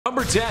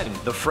Number 10.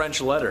 The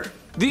French letter.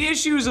 The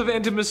issues of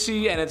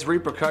intimacy and its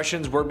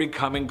repercussions were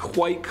becoming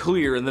quite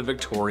clear in the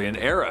Victorian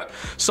era.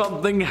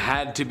 Something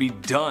had to be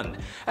done,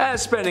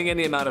 as spending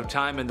any amount of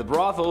time in the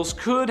brothels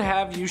could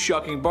have you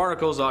shucking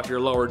barnacles off your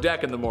lower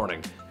deck in the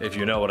morning, if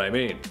you know what I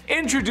mean.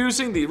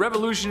 Introducing the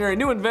revolutionary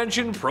new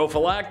invention,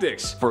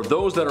 prophylactics. For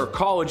those that are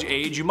college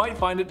age, you might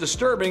find it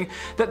disturbing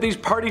that these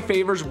party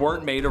favors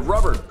weren't made of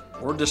rubber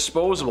or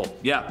disposable.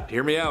 Yeah,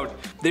 hear me out.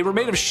 They were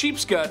made of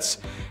sheep's guts,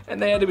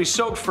 and they had to be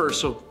soaked first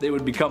so they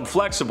would become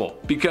flexible.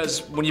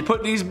 Because when you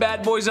put these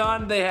bad boys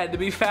on, they had to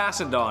be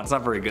fastened on. It's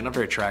not very good, not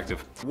very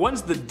attractive.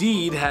 Once the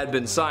deed had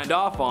been signed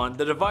off on,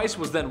 the device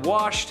was then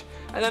washed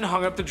and then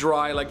hung up to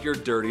dry like your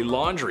dirty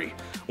laundry.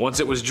 Once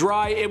it was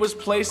dry, it was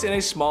placed in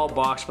a small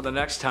box for the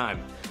next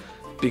time.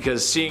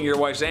 Because seeing your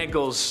wife's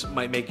ankles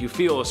might make you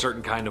feel a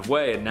certain kind of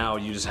way, and now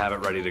you just have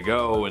it ready to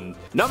go. And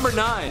number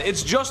 9,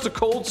 it's just a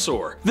cold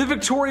sore. The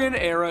Victorian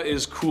era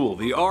is cool.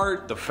 The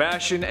art, the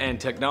fashion, and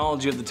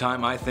technology of the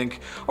time, I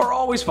think, are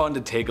always fun to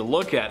take a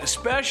look at,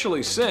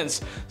 especially since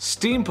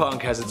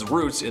steampunk has its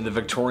roots in the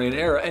Victorian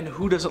era, and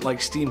who doesn't like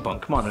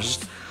steampunk? Come on, there's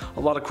just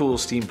a lot of cool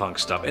steampunk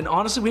stuff, and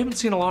honestly, we haven't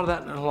seen a lot of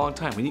that in a long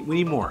time. We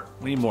need more.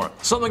 We need more.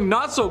 Something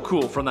not so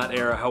cool from that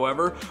era,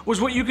 however, was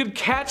what you could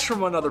catch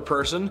from another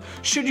person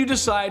should you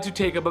decide to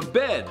take up a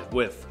bed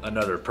with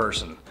another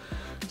person.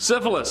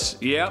 Syphilis,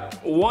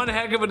 yep, one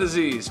heck of a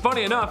disease.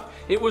 Funny enough,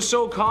 it was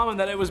so common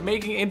that it was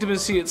making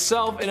intimacy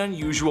itself an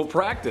unusual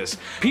practice.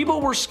 People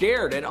were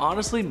scared, and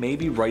honestly,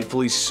 maybe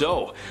rightfully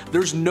so.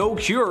 There's no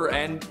cure,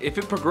 and if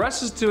it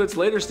progresses to its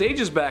later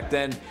stages back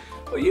then,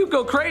 well, you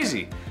go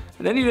crazy.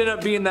 And then you'd end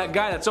up being that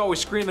guy that's always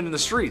screaming in the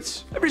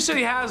streets. Every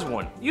city has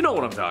one. You know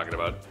what I'm talking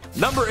about.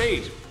 Number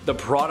 8. The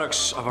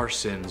products of our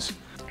sins.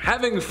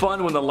 Having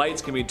fun when the lights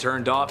can be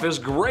turned off is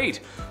great.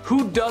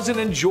 Who doesn't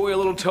enjoy a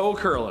little toe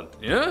curling?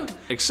 Yeah?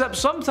 Except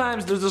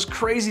sometimes there's this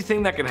crazy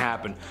thing that can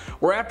happen,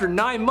 where after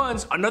 9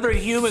 months, another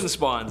human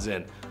spawns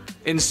in.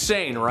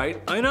 Insane,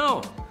 right? I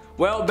know.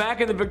 Well,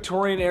 back in the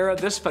Victorian era,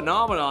 this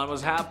phenomenon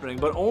was happening,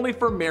 but only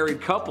for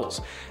married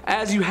couples.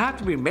 As you have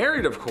to be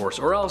married, of course,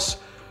 or else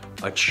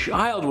a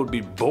child would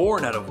be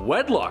born out of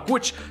wedlock,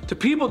 which to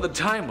people at the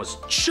time was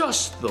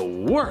just the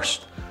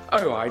worst.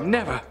 Oh, I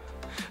never.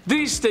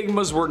 These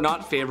stigmas were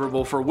not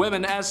favorable for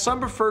women, as some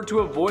preferred to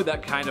avoid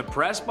that kind of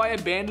press by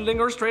abandoning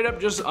or straight up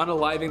just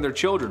unaliving their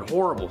children.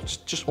 Horrible,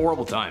 just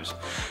horrible times.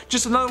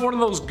 Just another one of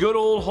those good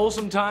old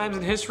wholesome times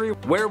in history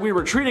where we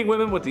were treating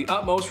women with the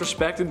utmost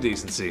respect and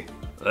decency.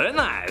 Very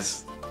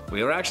nice.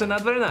 We were actually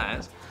not very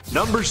nice.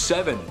 Number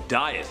 7.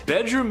 Diet.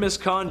 Bedroom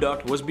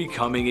misconduct was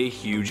becoming a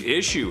huge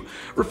issue.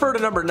 Refer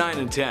to number 9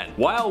 and 10.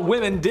 While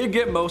women did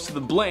get most of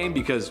the blame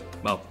because,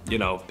 well, you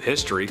know,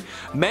 history,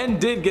 men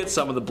did get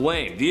some of the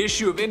blame. The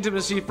issue of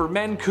intimacy for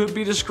men could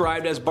be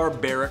described as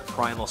barbaric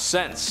primal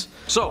sense.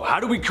 So how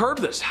do we curb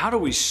this? How do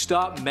we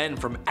stop men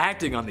from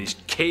acting on these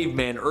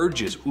caveman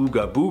urges,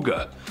 ooga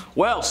booga?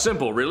 Well,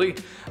 simple really.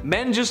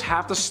 Men just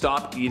have to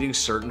stop eating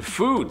certain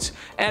foods,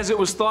 as it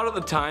was thought at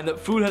the time that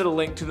food had a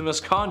link to the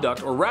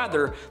misconduct, or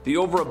rather, the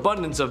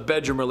overabundance of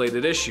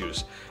bedroom-related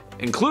issues,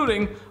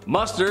 including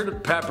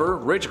mustard, pepper,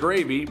 rich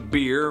gravy,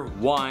 beer,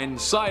 wine,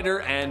 cider,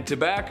 and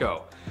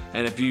tobacco.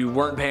 And if you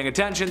weren't paying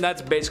attention,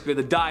 that's basically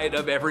the diet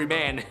of every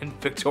man in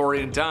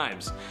Victorian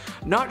times.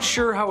 Not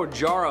sure how a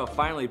jar of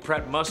finely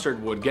prepped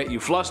mustard would get you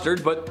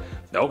flustered, but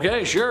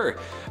okay, sure.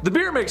 The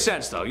beer makes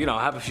sense though, you know,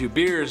 have a few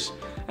beers,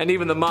 and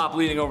even the mop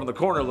leaning over in the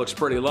corner looks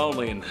pretty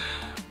lonely, and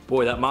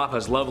boy, that mop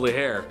has lovely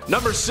hair.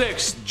 Number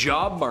 6.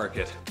 Job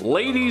market.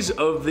 Ladies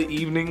of the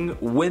evening,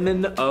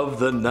 women of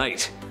the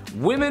night.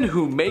 Women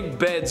who make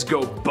beds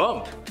go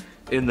bump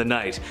in the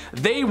night.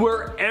 They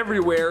were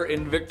everywhere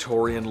in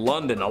Victorian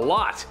London, a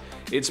lot.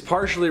 It's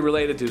partially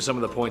related to some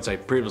of the points I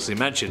previously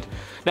mentioned.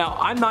 Now,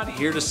 I'm not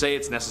here to say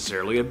it's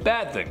necessarily a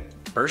bad thing.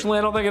 Personally,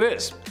 I don't think it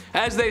is.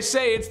 As they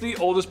say, it's the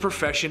oldest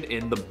profession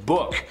in the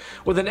book,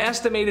 with an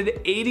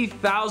estimated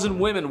 80,000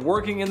 women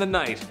working in the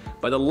night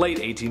by the late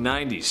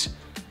 1890s.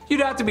 You'd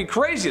have to be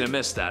crazy to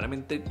miss that. I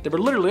mean, they were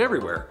literally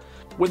everywhere.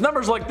 With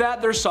numbers like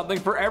that, there's something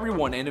for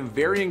everyone and in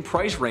varying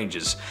price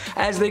ranges,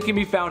 as they can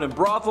be found in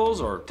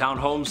brothels or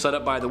townhomes set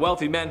up by the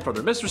wealthy men for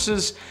their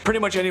mistresses, pretty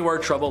much anywhere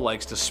trouble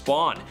likes to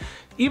spawn.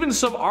 Even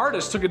some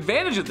artists took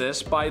advantage of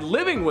this by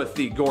living with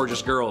the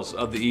gorgeous girls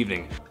of the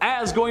evening,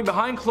 as going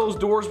behind closed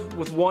doors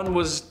with one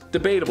was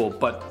debatable,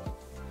 but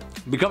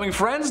becoming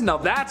friends? Now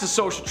that's a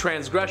social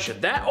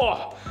transgression.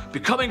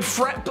 Becoming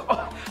friend,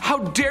 how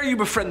dare you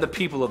befriend the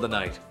people of the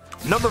night?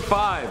 Number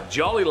 5.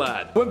 Jolly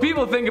Lad. When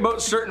people think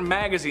about certain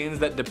magazines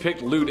that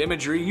depict lewd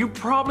imagery, you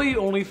probably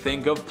only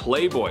think of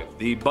Playboy.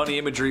 The bunny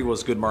imagery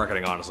was good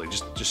marketing, honestly,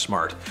 just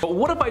smart. But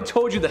what if I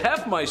told you the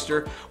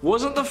Hefmeister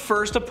wasn't the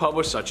first to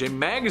publish such a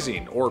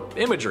magazine, or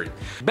imagery?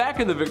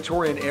 Back in the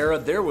Victorian era,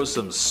 there was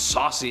some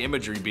saucy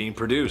imagery being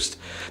produced.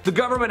 The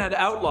government had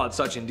outlawed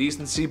such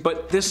indecency,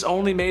 but this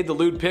only made the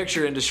lewd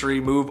picture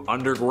industry move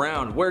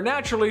underground, where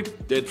naturally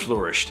it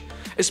flourished,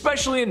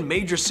 especially in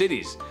major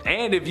cities.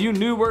 And if you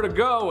knew where to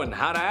go and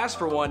how to ask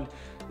for one,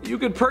 you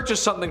could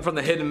purchase something from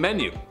the hidden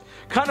menu.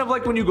 Kind of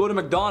like when you go to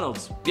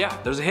McDonald's. Yeah,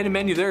 there's a hidden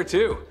menu there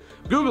too.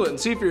 Google it and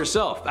see for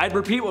yourself. I'd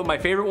repeat what my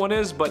favorite one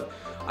is, but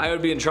I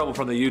would be in trouble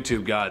from the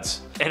YouTube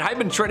gods. And I've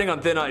been treading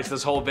on thin ice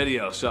this whole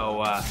video,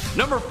 so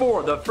Number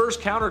 4, the first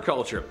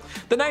counterculture.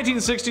 The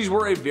 1960s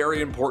were a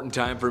very important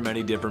time for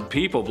many different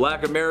people.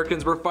 Black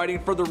Americans were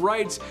fighting for their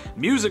rights,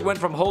 music went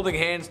from holding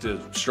hands to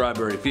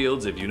strawberry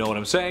fields, if you know what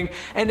I'm saying,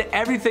 and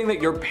everything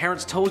that your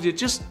parents told you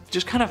just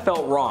kind of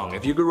felt wrong.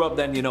 If you grew up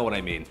then, you know what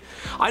I mean.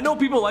 I know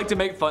people like to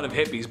make fun of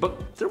hippies,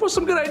 but there was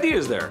some good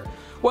ideas there.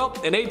 Well,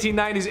 in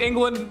 1890s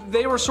England,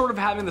 they were sort of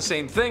having the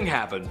same thing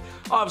happen.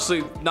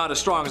 Obviously not as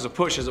strong as a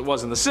push as it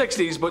was in the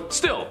 60s, but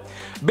still.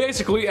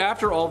 Basically,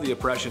 after all the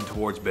oppression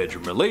towards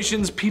bedroom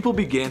relations, people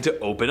began to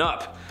open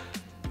up.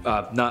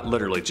 Not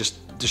literally,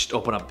 just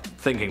open up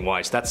thinking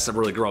wise. That's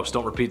really gross,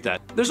 don't repeat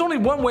that. There's only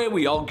one way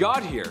we all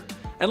got here.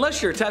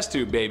 Unless you're a test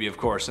tube baby, of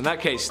course. In that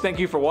case, thank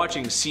you for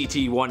watching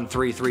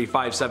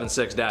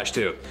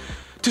CT133576-2.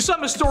 To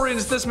some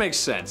historians, this makes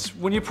sense.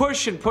 When you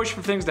push and push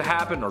for things to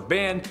happen or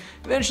ban,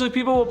 eventually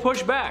people will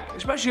push back,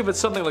 especially if it's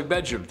something like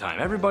bedroom time.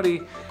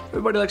 Everybody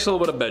likes a little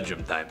bit of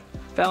bedroom time.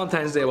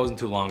 Valentine's Day wasn't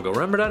too long ago.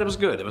 Remember that? It was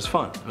good. It was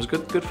fun. It was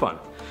good fun.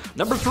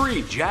 Number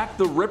 3, Jack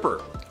the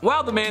Ripper.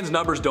 While the man's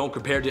numbers don't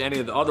compare to any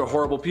of the other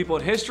horrible people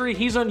in history,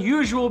 he's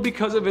unusual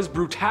because of his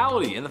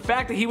brutality and the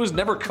fact that he was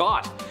never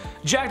caught.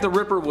 Jack the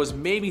Ripper was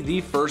maybe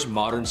the first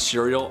modern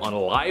serial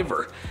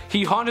unaliver.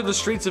 He haunted the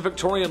streets of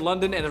Victorian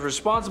London and is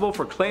responsible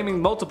for claiming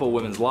multiple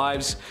women's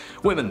lives,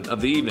 women of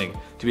the evening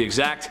to be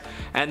exact,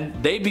 and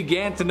they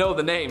began to know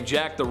the name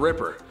Jack the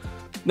Ripper.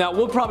 Now,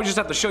 we'll probably just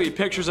have to show you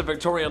pictures of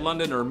Victorian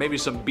London or maybe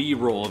some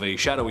B-roll of a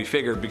shadowy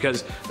figure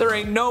because there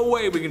ain't no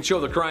way we can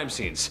show the crime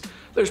scenes.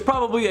 There's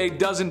probably a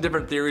dozen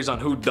different theories on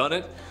who done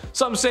it.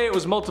 Some say it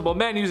was multiple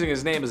men using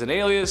his name as an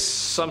alias,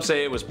 some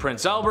say it was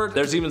Prince Albert,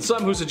 there's even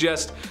some who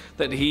suggest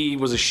that he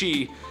was a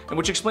she, and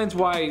which explains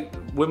why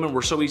women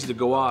were so easy to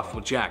go off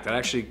with Jack. That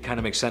actually kind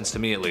of makes sense to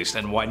me at least,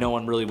 and why no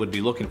one really would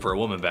be looking for a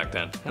woman back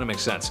then. Kind of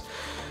makes sense.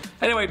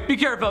 Anyway, be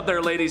careful out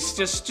there, ladies.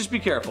 Just be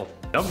careful.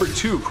 Number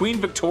 2, Queen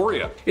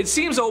Victoria. It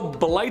seems old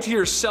Blighty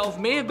herself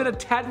may have been a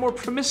tad more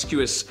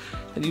promiscuous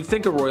than you'd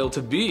think a royal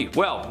to be.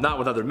 Well, not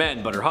with other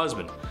men, but her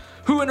husband,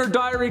 who in her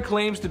diary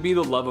claims to be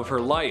the love of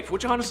her life,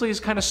 which honestly is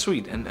kind of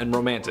sweet and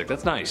romantic.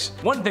 That's nice.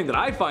 One thing that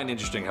I find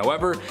interesting,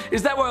 however,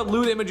 is that while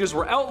lewd images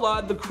were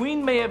outlawed, the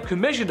Queen may have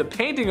commissioned a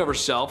painting of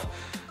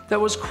herself that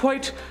was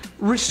quite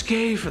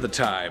risque for the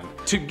time,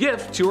 to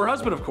gift to her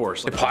husband, of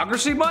course.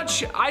 Hypocrisy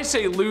much? I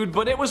say lewd,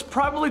 but it was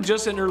probably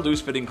just in her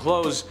loose-fitting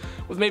clothes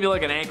with maybe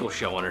like an ankle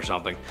showing or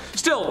something.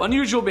 Still,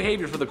 unusual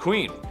behavior for the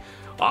Queen.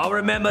 I'll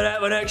remember that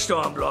for next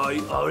time,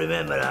 Blight. I'll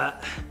remember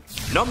that.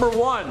 Number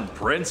 1,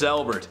 Prince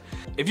Albert.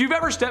 If you've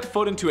ever stepped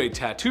foot into a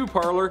tattoo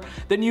parlor,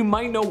 then you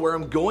might know where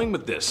I'm going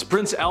with this.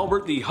 Prince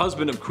Albert, the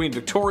husband of Queen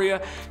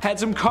Victoria, had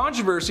some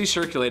controversy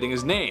circulating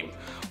his name.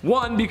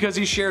 One, because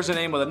he shares a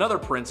name with another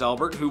Prince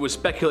Albert who was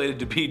speculated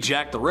to be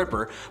Jack the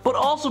Ripper, but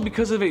also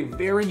because of a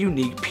very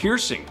unique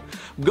piercing.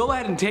 Go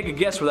ahead and take a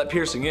guess where that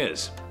piercing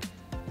is.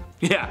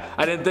 Yeah,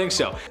 I didn't think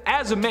so.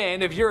 As a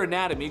man, if your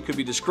anatomy could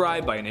be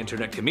described by an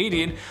internet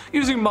comedian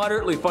using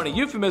moderately funny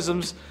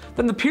euphemisms,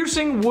 then the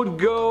piercing would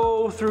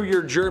go through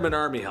your German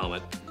army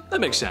helmet.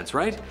 That makes sense,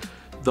 right?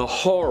 The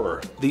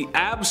horror. The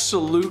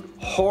absolute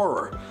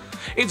horror.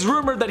 It's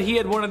rumored that he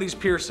had one of these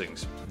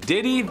piercings.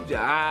 Did he?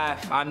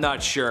 I'm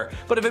not sure.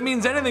 But if it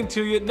means anything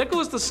to you,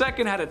 Nicholas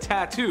II had a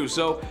tattoo,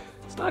 so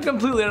it's not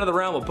completely out of the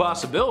realm of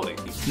possibility.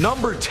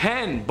 Number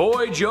 10,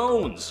 Boy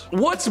Jones.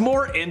 What's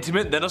more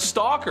intimate than a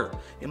stalker?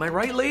 Am I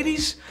right,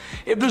 ladies?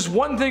 If there's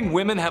one thing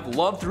women have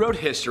loved throughout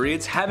history,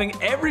 it's having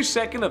every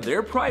second of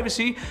their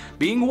privacy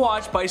being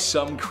watched by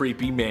some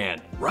creepy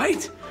man,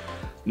 right?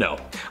 No.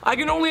 I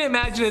can only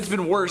imagine it's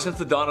been worse since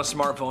the dawn of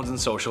smartphones and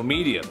social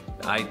media.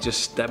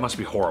 That must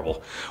be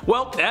horrible.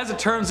 Well, as it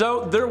turns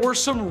out, there were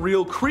some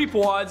real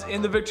creepwads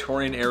in the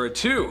Victorian era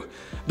too.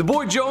 The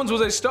Boy Jones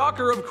was a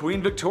stalker of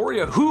Queen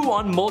Victoria who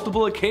on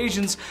multiple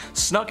occasions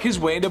snuck his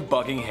way into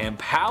Buckingham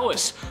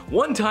Palace,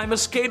 one time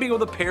escaping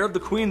with a pair of the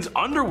Queen's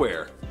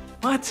underwear.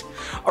 What?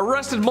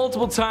 Arrested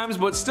multiple times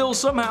but still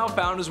somehow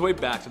found his way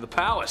back to the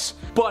palace.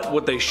 But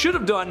what they should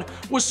have done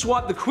was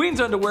swap the Queen's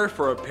underwear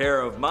for a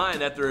pair of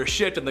mine after a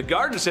shift in the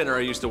garden center I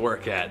used to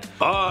work at.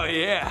 Oh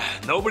yeah,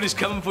 nobody's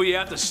coming for you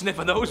after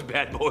sniffing those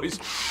bad boys.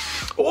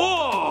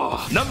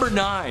 Oh! Number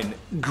 9,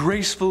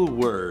 graceful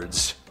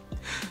words.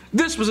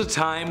 This was a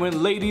time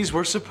when ladies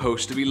were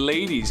supposed to be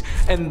ladies,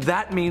 and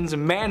that means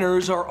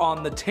manners are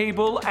on the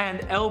table and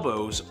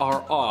elbows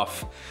are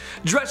off.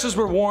 Dresses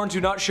were worn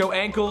to not show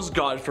ankles,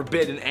 God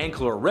forbid an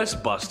ankle or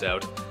wrist bust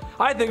out.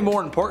 I think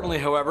more importantly,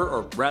 however,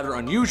 or rather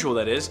unusual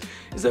that is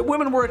that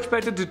women were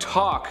expected to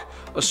talk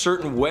a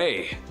certain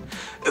way.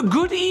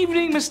 Good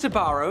evening, Mr.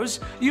 Burrows.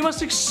 You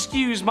must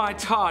excuse my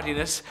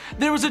tardiness.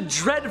 There was a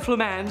dreadful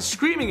man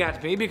screaming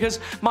at me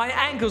because my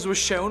ankles were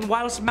shown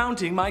whilst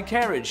mounting my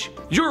carriage.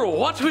 Your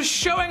what was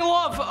showing,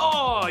 love?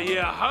 Oh,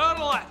 you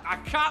hurdle it. I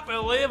can't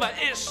believe it.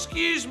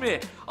 Excuse me.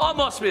 I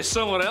must be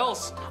someone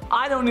else.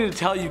 I don't need to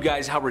tell you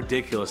guys how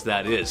ridiculous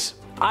that is.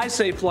 I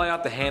say fly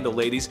out the handle,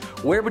 ladies.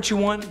 Wear what you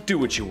want, do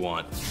what you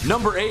want.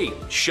 Number 8.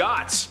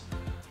 Shots.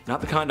 Not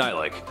the kind I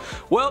like.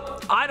 Well,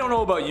 I don't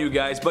know about you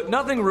guys, but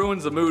nothing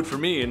ruins the mood for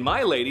me and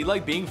my lady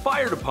like being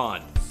fired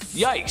upon.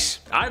 Yikes.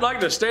 I'd like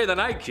to stay the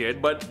night,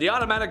 kid, but the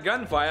automatic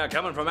gunfire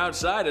coming from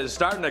outside is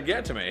starting to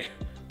get to me.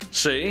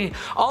 See?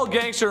 All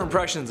gangster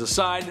impressions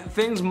aside,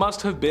 things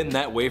must have been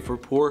that way for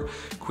poor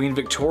Queen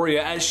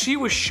Victoria as she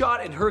was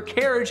shot in her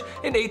carriage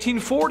in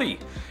 1840.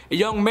 A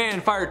young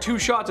man fired 2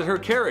 shots at her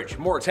carriage.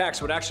 More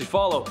attacks would actually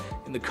follow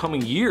in the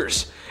coming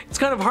years. It's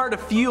kind of hard to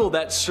feel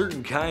that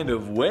certain kind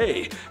of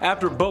way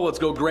after bullets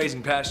go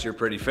grazing past your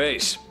pretty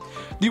face.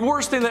 The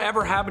worst thing that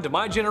ever happened to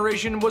my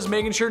generation was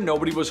making sure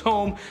nobody was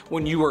home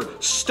when you were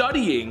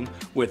studying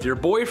with your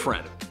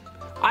boyfriend.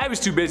 I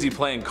was too busy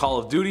playing Call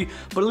of Duty,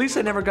 but at least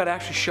I never got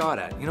actually shot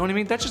at. You know what I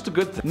mean? That's just a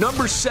good thing.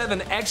 Number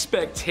 7,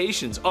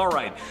 expectations.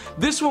 Alright,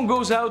 this one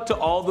goes out to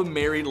all the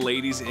married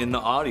ladies in the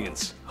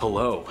audience.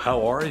 Hello,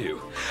 how are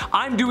you?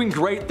 I'm doing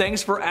great,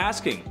 thanks for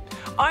asking.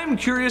 I'm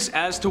curious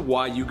as to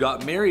why you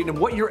got married and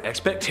what your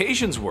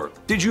expectations were.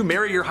 Did you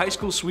marry your high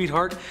school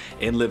sweetheart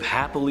and live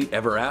happily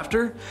ever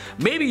after?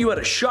 Maybe you had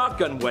a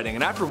shotgun wedding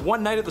and after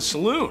one night at the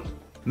saloon.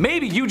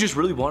 Maybe you just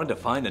really wanted to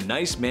find a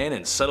nice man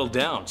and settle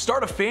down,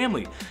 start a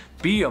family,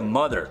 be a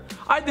mother.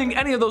 I think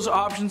any of those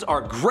options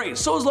are great,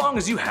 so as long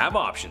as you have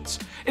options.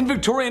 In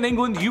Victorian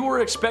England, you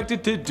were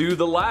expected to do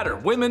the latter.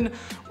 Women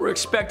were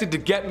expected to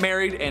get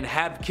married and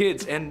have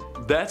kids, and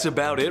that's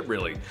about it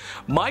really.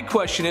 My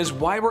question is,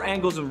 why were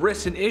ankles and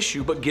wrists an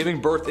issue but giving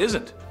birth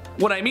isn't?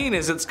 What I mean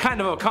is it's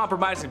kind of a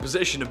compromising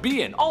position to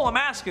be in. All I'm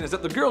asking is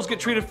that the girls get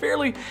treated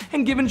fairly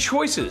and given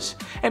choices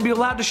and be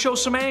allowed to show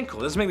some ankle.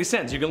 It doesn't make any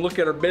sense. You can look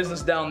at her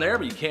business down there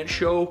but you can't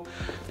show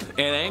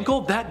an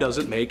ankle? That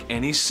doesn't make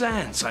any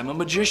sense. I'm a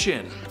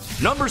magician.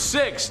 Number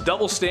 6,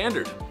 double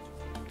standard.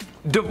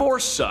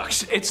 Divorce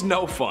sucks. It's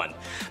no fun.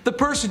 The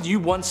person you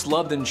once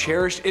loved and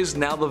cherished is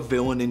now the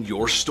villain in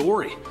your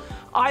story.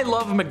 I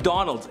love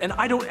McDonald's and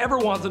I don't ever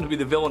want them to be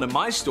the villain in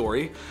my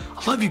story.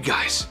 I love you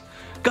guys.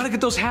 Gotta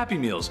get those Happy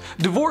Meals.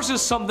 Divorce is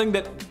something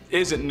that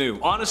isn't new.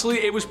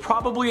 Honestly, it was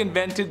probably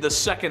invented the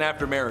second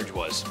after marriage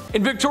was.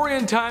 In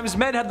Victorian times,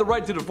 men had the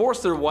right to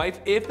divorce their wife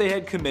if they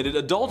had committed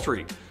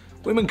adultery.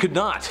 Women could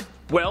not.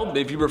 Well,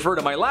 if you refer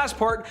to my last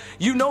part,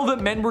 you know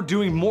that men were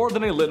doing more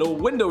than a little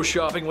window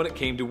shopping when it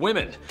came to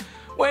women.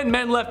 When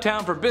men left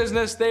town for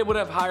business, they would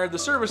have hired the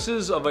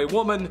services of a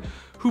woman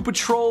who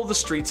patrol the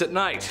streets at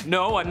night.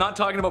 No, I'm not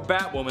talking about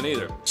Batwoman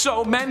either.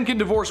 So men can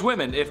divorce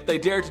women if they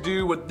dare to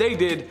do what they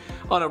did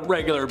on a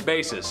regular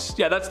basis.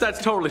 Yeah, that's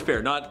totally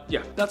fair.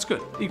 Yeah, that's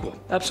good.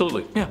 Equal.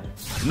 Absolutely. Yeah.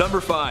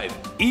 Number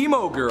 5,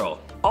 emo girl.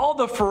 All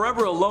the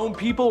forever alone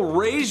people,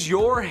 raise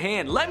your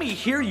hand. Let me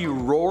hear you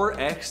roar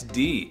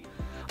XD.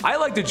 I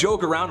like to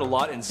joke around a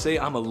lot and say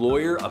I'm a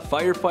lawyer, a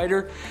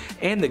firefighter,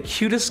 and the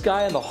cutest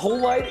guy on the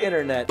whole wide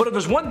internet. But if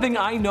there's one thing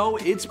I know,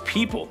 it's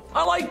people.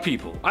 I like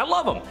people. I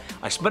love them.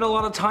 I spend a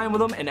lot of time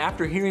with them, and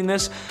after hearing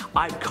this,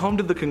 I've come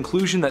to the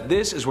conclusion that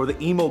this is where the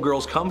emo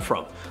girls come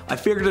from. I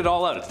figured it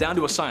all out. It's down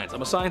to a science.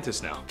 I'm a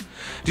scientist now.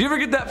 Do you ever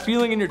get that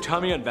feeling in your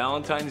tummy on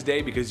Valentine's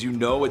Day because you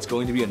know it's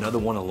going to be another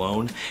one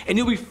alone? And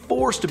you'll be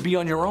forced to be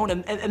on your own,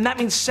 and that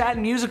means sad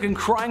music and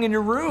crying in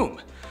your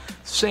room.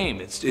 Same,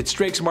 it's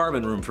Drake's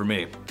Marvin room for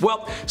me.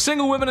 Well,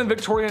 single women in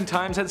Victorian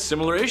times had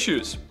similar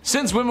issues.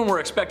 Since women were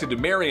expected to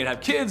marry and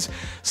have kids,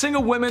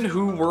 single women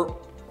who were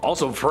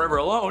also forever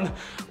alone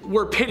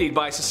were pitied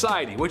by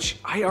society, which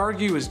I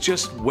argue is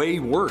just way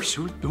worse.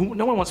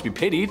 No one wants to be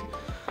pitied.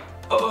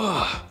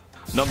 Ugh.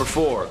 Number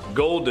 4,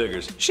 gold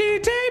diggers. She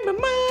take my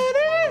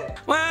money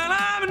when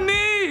I'm in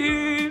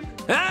need.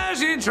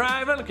 She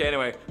driving. Okay,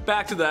 anyway,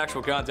 back to the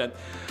actual content.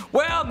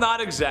 Well,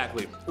 not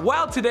exactly.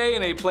 While today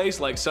in a place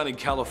like sunny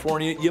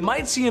California, you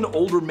might see an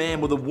older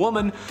man with a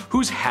woman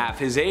who's half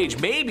his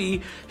age.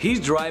 Maybe he's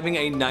driving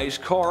a nice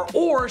car,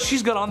 or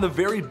she's got on the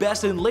very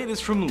best and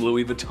latest from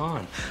Louis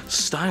Vuitton.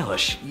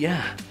 Stylish,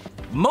 yeah.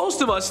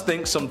 Most of us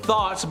think some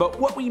thoughts about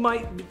what we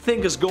might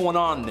think is going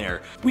on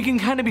there. We can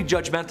kind of be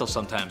judgmental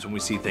sometimes when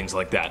we see things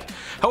like that.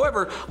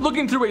 However,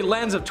 looking through a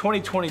lens of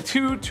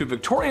 2022 to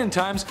Victorian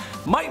times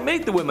might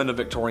make the women of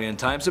Victorian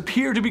times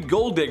appear to be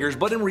gold diggers,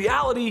 but in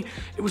reality,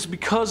 it was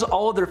because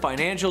all of their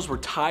financials were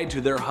tied to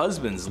their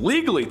husbands,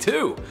 legally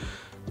too.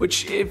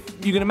 Which,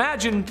 if you can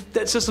imagine,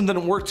 that system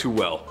didn't work too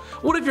well.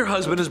 What if your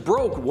husband is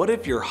broke? What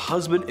if your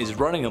husband is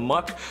running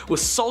amok with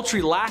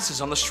sultry lasses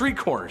on the street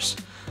corners?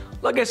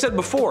 Like I said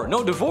before,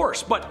 no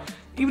divorce, but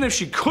even if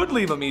she could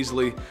leave him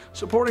easily,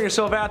 supporting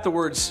herself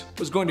afterwards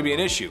was going to be an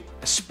issue,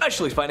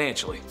 especially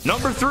financially.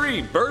 Number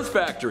 3, birth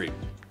factory.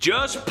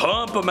 Just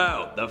pump them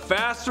out. The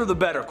faster the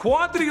better.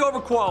 Quantity over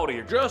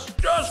quality. Just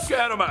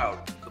get them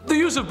out. The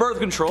use of birth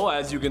control,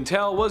 as you can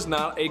tell, was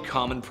not a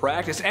common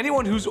practice.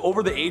 Anyone who's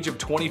over the age of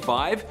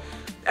 25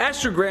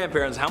 Ask your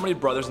grandparents how many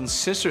brothers and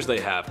sisters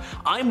they have.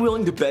 I'm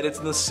willing to bet it's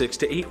in the 6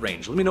 to 8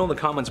 range. Let me know in the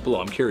comments below,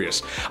 I'm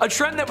curious. A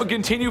trend that would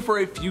continue for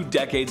a few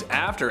decades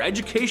after.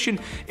 Education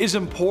is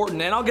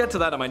important, and I'll get to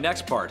that in my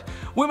next part.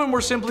 Women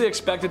were simply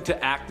expected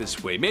to act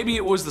this way. Maybe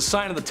it was the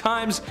sign of the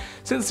times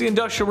since the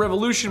Industrial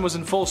Revolution was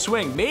in full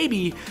swing.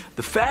 Maybe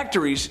the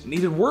factories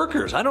needed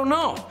workers, I don't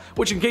know.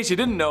 Which, in case you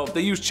didn't know,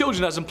 they used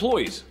children as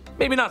employees.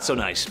 Maybe not so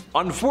nice.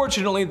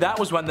 Unfortunately, that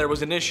was when there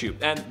was an issue,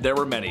 and there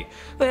were many.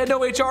 They had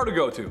no HR to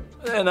go to,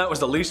 and that was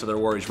the least of their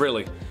worries,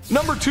 really.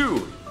 Number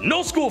 2.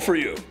 No school for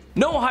you.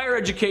 No higher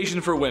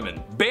education for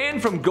women.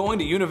 Banned from going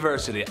to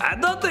university. I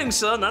don't think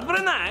so, not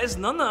very nice,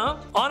 no.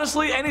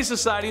 Honestly, any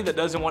society that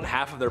doesn't want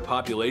half of their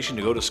population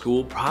to go to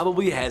school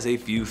probably has a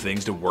few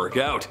things to work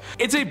out.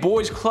 It's a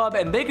boys' club,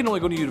 and they can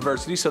only go to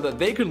university so that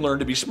they can learn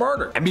to be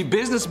smarter and be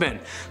businessmen,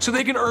 so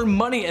they can earn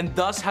money and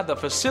thus have the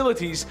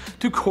facilities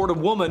to court a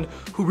woman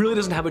who really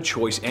doesn't have a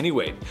choice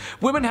anyway.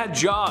 Women had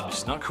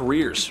jobs, not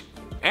careers.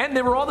 And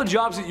they were all the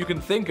jobs that you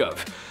can think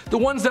of. The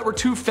ones that were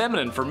too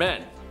feminine for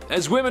men,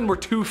 as women were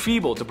too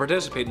feeble to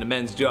participate in a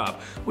men's job,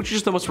 which is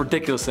just the most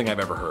ridiculous thing I've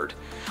ever heard.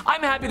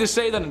 I'm happy to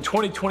say that in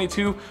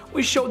 2022,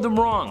 we showed them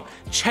wrong.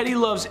 Chetty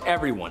loves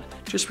everyone.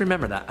 Just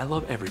remember that, I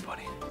love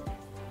everybody.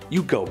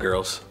 You go,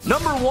 girls.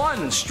 Number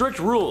 1, strict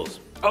rules.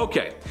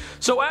 Okay,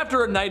 so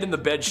after a night in the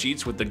bed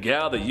sheets with the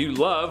gal that you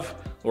love,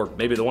 or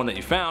maybe the one that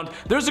you found,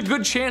 there's a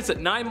good chance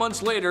that 9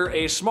 months later,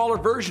 a smaller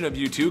version of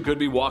you two could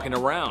be walking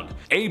around.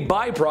 A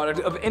byproduct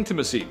of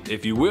intimacy,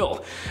 if you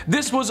will.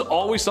 This was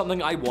always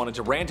something I wanted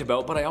to rant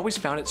about, but I always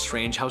found it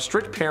strange how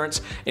strict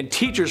parents and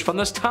teachers from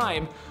this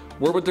time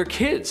were with their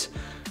kids.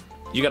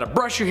 You gotta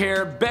brush your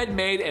hair, bed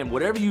made, and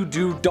whatever you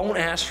do, don't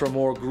ask for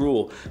more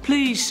gruel.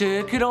 Please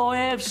sir, could I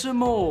have some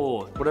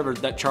more? Whatever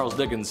that Charles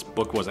Dickens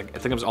book was, I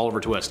think it was Oliver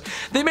Twist.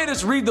 They made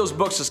us read those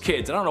books as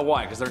kids, and I don't know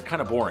why, because they're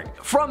kind of boring.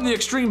 From the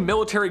extreme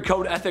military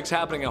code ethics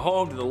happening at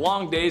home to the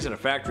long days in a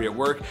factory at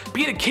work,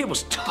 being a kid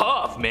was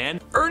tough,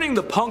 man. Earning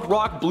the punk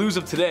rock blues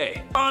of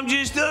today. I'm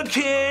just a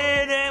kid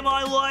and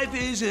my life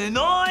is a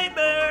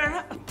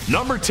nightmare.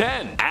 Number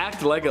 10,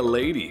 act like a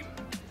lady.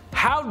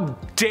 How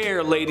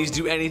dare ladies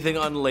do anything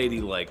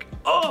unladylike?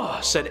 Oh,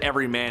 said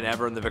every man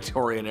ever in the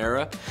Victorian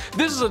era.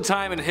 This is a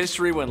time in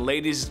history when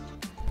ladies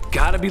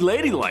gotta be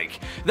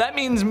ladylike. That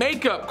means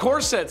makeup,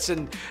 corsets,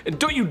 and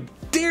don't you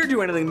dare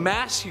do anything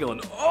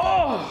masculine.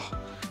 Oh!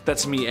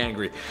 That's me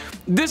angry.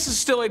 This is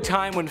still a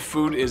time when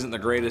food isn't the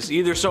greatest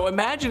either, so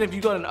imagine if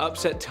you got an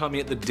upset tummy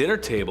at the dinner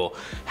table.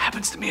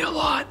 Happens to me a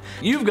lot.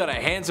 You've got a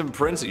handsome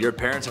prince that your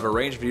parents have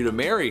arranged for you to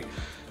marry.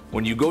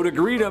 When you go to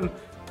greet him,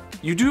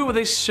 you do it with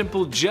a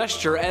simple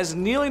gesture, as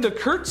kneeling to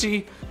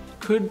curtsy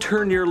could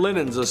turn your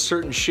linens a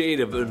certain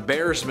shade of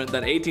embarrassment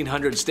that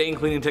 1800 stain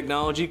cleaning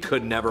technology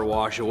could never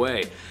wash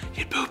away.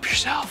 You'd poop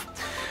yourself.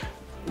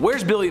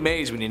 Where's Billy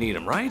Mays when you need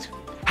him, right?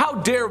 How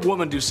dare a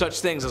woman do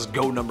such things as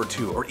go number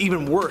 2, or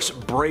even worse,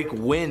 break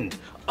wind?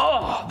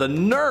 Oh, the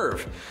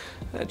nerve.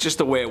 That's just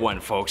the way it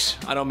went, folks.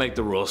 I don't make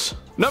the rules.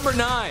 Number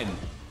 9.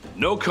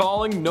 No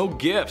calling, no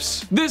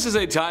gifts. This is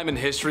a time in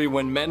history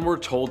when men were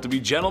told to be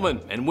gentlemen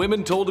and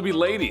women told to be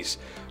ladies.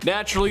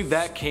 Naturally,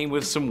 that came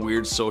with some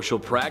weird social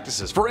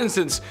practices. For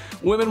instance,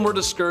 women were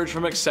discouraged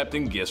from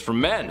accepting gifts from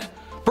men.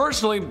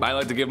 Personally, I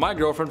like to give my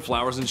girlfriend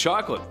flowers and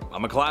chocolate.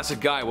 I'm a classic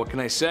guy, what can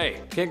I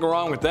say? Can't go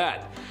wrong with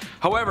that.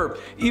 However,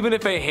 even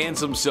if a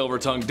handsome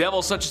silver-tongued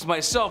devil such as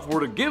myself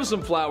were to give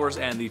some flowers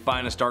and the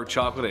finest dark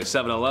chocolate a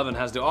 7-Eleven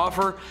has to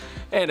offer,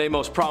 and a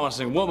most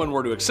promising woman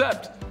were to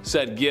accept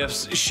said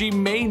gifts, she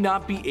may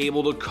not be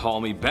able to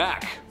call me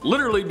back.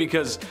 Literally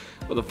because,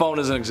 well, the phone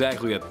isn't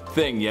exactly a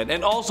thing yet,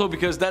 and also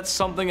because that's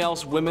something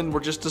else women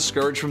were just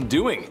discouraged from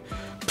doing.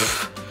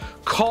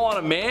 Call on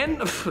a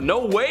man?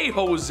 No way,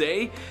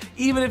 Jose,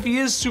 even if he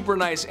is super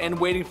nice and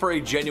waiting for a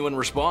genuine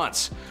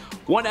response.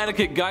 One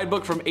etiquette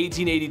guidebook from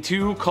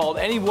 1882 called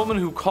any woman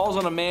who calls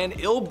on a man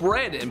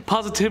ill-bred and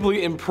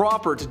positively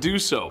improper to do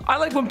so. I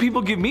like when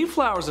people give me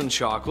flowers and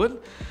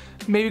chocolate.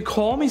 Maybe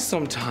call me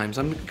sometimes,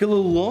 I'm a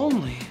little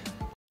lonely.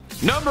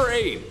 Number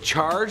 8,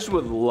 charged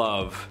with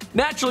love.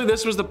 Naturally,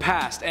 this was the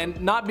past, and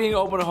not being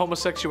open to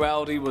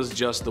homosexuality was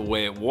just the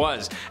way it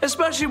was,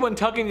 especially when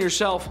tucking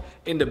yourself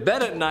into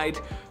bed at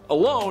night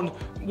alone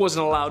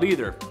wasn't allowed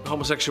either.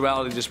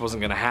 Homosexuality just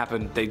wasn't gonna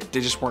happen. They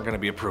just weren't gonna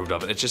be approved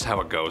of it. It's just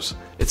how it goes.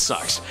 It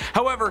sucks.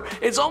 However,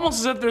 it's almost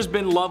as if there's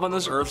been love on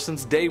this earth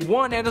since day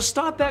one, and to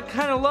stop that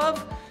kind of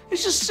love,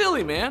 it's just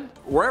silly, man.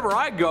 Wherever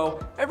I go,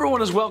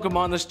 everyone is welcome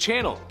on this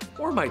channel,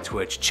 or my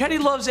Twitch. Chetty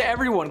loves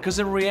everyone, because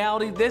in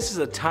reality, this is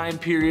a time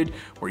period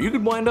where you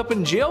could wind up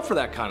in jail for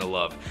that kind of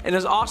love. And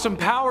as Austin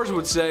Powers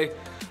would say,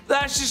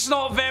 that's just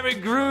not very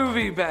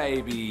groovy,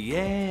 baby,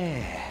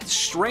 yeah.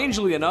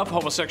 Strangely enough,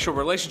 homosexual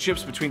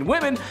relationships between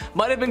women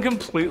might have been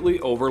completely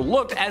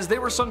overlooked, as they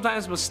were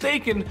sometimes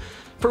mistaken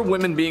for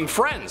women being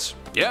friends.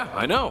 Yeah,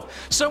 I know.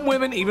 Some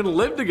women even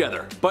lived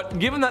together, but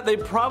given that they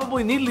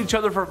probably needed each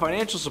other for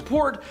financial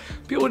support,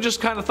 people just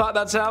kind of thought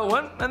that's how it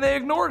went, and they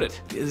ignored it.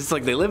 It's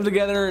like they live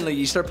together, and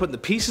you start putting the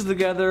pieces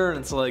together, and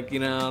it's like, you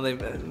know,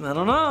 I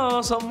don't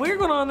know, something weird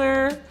going on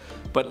there.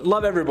 but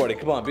love everybody,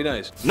 come on, be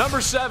nice.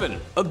 Number 7,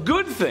 a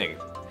good thing.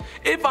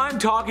 If I'm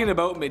talking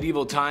about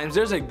medieval times,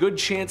 there's a good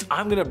chance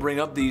I'm gonna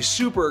bring up the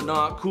super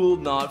not cool,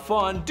 not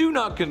fun, do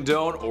not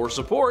condone or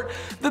support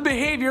the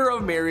behavior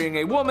of marrying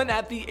a woman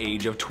at the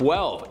age of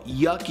 12.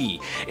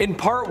 Yucky. In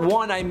part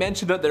 1, I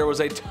mentioned that there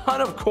was a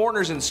ton of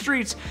corners and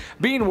streets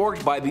being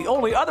worked by the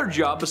only other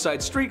job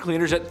besides street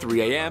cleaners at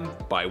 3 AM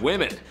by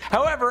women.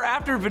 However,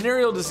 after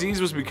venereal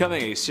disease was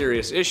becoming a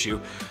serious issue,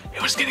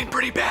 it was getting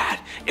pretty bad.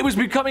 It was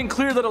becoming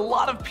clear that a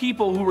lot of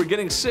people who were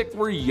getting sick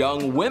were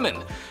young women,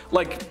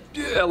 like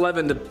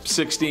 11 to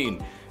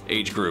 16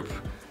 age group.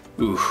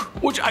 Ooh.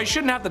 Which I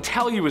shouldn't have to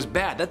tell you is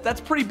bad.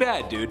 That's pretty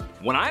bad, dude.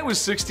 When I was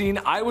 16,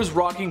 I was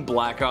rocking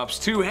Black Ops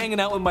 2, hanging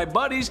out with my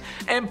buddies,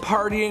 and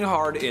partying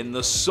hard in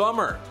the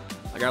summer.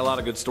 I got a lot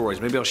of good stories,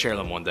 maybe I'll share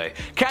them one day.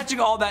 Catching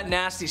all that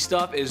nasty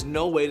stuff is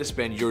no way to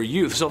spend your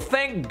youth, so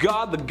thank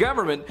God the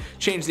government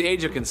changed the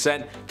age of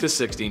consent to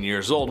 16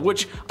 years old,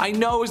 which I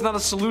know is not a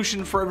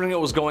solution for everything that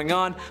was going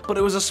on, but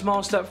it was a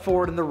small step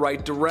forward in the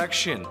right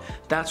direction.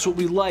 That's what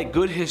we like,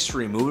 good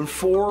history, moving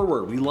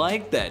forward. We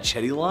like that,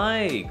 Chetty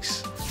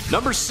likes.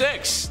 Number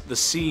 6, the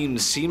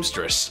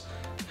seamstress.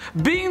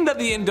 Being that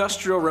the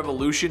Industrial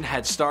Revolution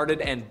had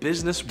started and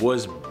business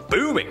was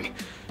booming,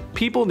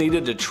 people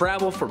needed to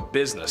travel for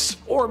business,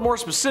 or more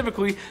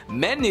specifically,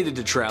 men needed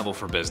to travel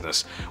for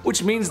business,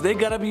 which means they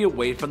gotta be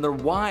away from their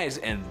wives,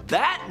 and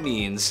that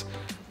means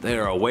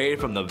they're away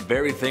from the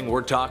very thing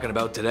we're talking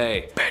about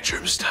today,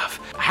 bedroom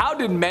stuff. How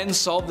did men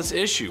solve this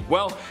issue?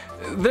 Well,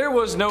 there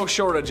was no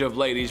shortage of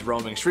ladies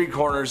roaming street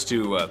corners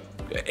to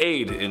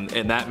aid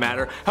in that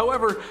matter.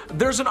 However,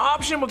 there's an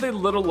option with a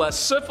little less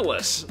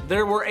syphilis.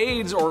 There were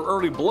aids or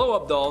early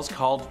blow-up dolls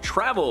called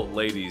travel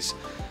ladies.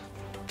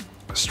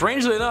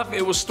 Strangely enough,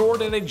 it was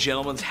stored in a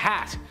gentleman's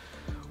hat.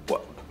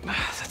 What?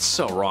 That's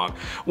so wrong.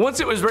 Once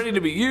it was ready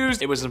to be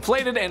used, it was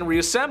inflated and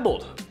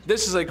reassembled.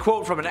 This is a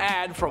quote from an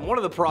ad from one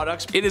of the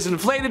products. It is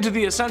inflated to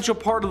the essential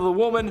part of the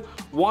woman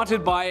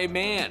wanted by a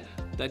man.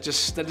 That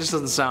just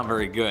doesn't sound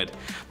very good.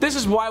 This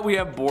is why we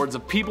have boards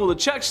of people to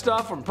check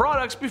stuff from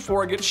products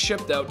before it gets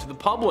shipped out to the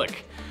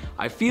public.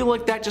 I feel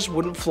like that just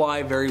wouldn't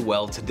fly very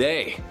well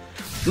today.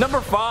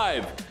 Number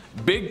 5.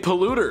 Big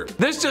polluter.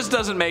 This just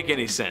doesn't make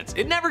any sense.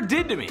 It never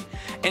did to me,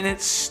 and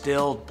it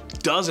still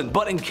doesn't.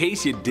 But in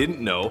case you didn't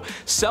know,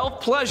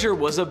 self-pleasure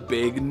was a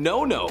big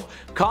no-no,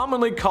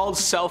 commonly called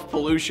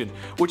self-pollution,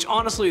 which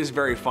honestly is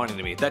very funny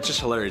to me. That's just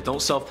hilarious.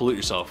 Don't self-pollute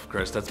yourself,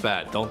 Chris. That's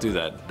bad. Don't do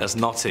that. That's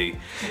naughty.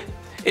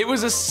 It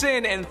was a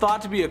sin and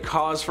thought to be a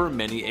cause for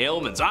many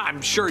ailments.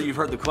 I'm sure you've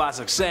heard the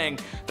classic saying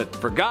that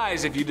for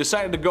guys, if you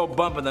decided to go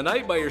bump in the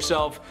night by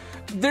yourself,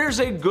 there's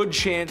a good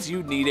chance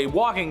you'd need a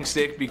walking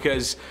stick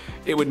because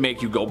it would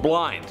make you go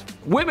blind.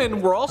 Women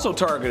were also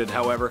targeted,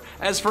 however,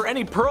 as for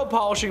any pearl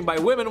polishing by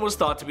women was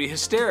thought to be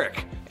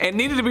hysteric and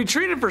needed to be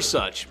treated for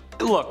such.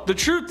 Look, the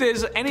truth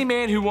is, any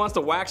man who wants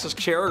to wax his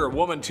carrot or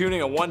woman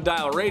tuning a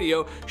 1-dial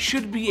radio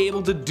should be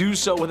able to do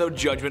so without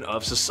judgment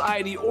of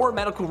society or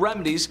medical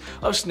remedies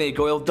of snake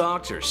oil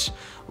doctors.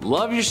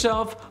 Love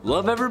yourself,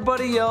 love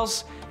everybody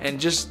else, and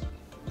just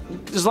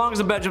as long as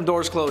the bedroom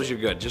door's closed, you're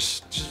good.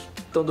 Just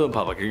don't do it in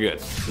public, you're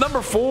good.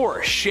 Number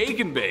 4, shake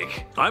and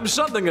bake. I'm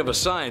something of a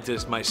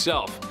scientist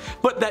myself,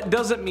 but that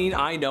doesn't mean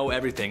I know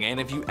everything, and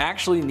if you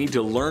actually need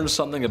to learn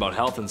something about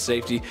health and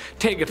safety,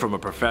 take it from a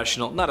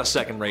professional, not a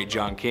second-rate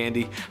John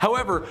Candy.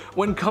 However,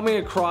 when coming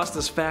across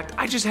this fact,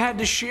 I just had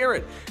to share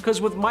it, because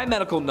with my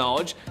medical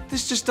knowledge,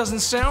 this just doesn't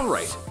sound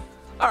right.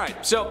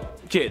 Alright, so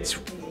kids,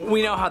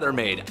 we know how they're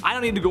made. I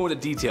don't need to go into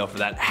detail for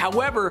that.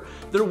 However,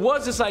 there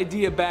was this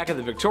idea back in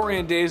the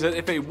Victorian days that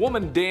if a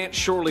woman danced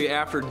shortly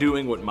after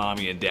doing what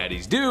mommy and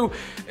daddies do,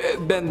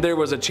 then there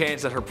was a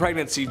chance that her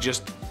pregnancy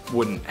just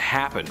wouldn't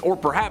happen. Or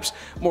perhaps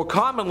more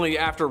commonly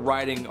after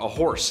riding a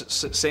horse.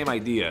 Same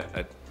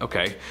idea.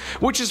 Okay.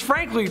 Which is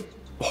frankly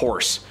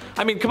horse.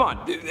 I mean, come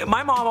on.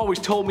 My mom always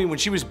told me when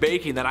she was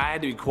baking that I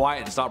had to be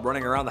quiet and stop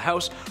running around the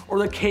house or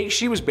the cake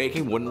she was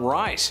baking wouldn't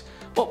rise.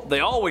 Well, they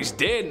always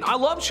did. I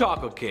love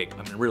chocolate cake.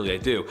 I mean, really, I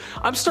do.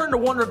 I'm starting to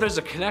wonder if there's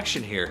a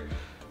connection here.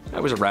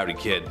 I was a rowdy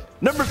kid.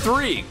 Number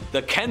 3,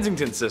 the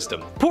Kensington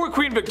system. Poor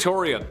Queen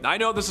Victoria. I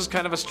know this is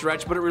kind of a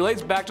stretch, but it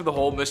relates back to the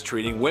whole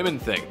mistreating women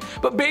thing.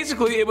 But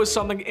basically, it was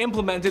something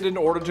implemented in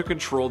order to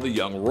control the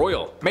young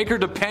royal, make her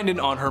dependent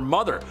on her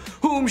mother,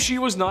 whom she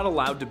was not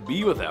allowed to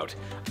be without.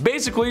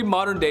 Basically,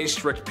 modern day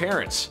strict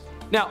parents.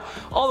 Now,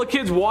 all the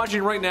kids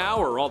watching right now,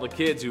 or all the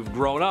kids who've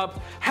grown up,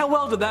 how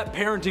well did that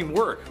parenting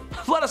work?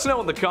 Let us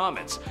know in the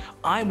comments.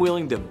 I'm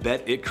willing to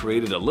bet it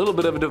created a little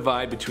bit of a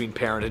divide between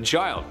parent and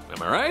child.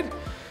 Am I right?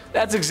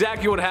 That's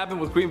exactly what happened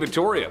with Queen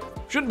Victoria.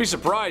 Shouldn't be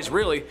surprised,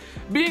 really.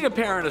 Being a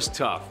parent is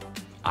tough.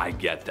 I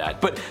get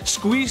that. But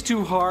squeeze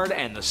too hard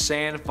and the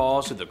sand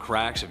falls through the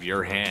cracks of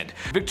your hand.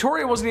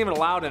 Victoria wasn't even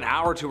allowed an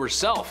hour to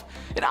herself.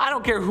 And I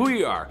don't care who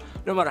you are,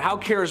 no matter how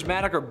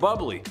charismatic or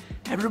bubbly,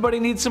 Everybody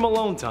needs some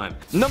alone time.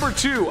 Number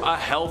 2, a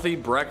healthy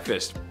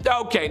breakfast.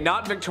 Okay,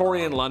 not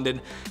Victorian London,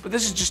 but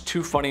this is just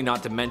too funny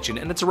not to mention,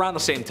 and it's around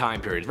the same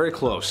time period, very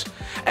close.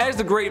 As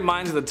the great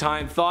minds of the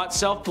time thought,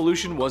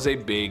 self-pollution was a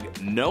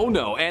big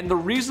no-no, and the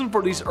reason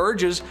for these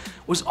urges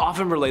was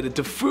often related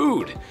to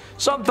food.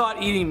 Some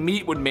thought eating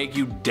meat would make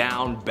you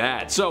down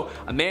bad, so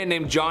a man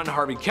named John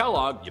Harvey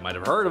Kellogg, you might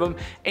have heard of him,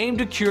 aimed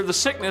to cure the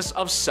sickness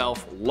of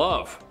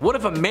self-love. What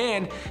if a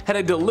man had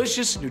a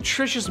delicious,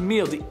 nutritious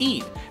meal to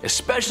eat,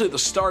 especially at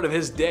the start of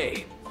his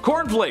day?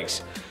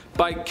 Cornflakes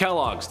by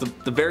Kellogg's,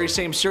 the very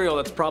same cereal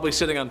that's probably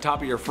sitting on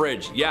top of your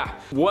fridge, yeah,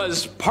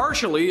 was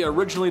partially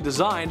originally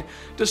designed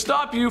to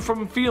stop you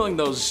from feeling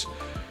those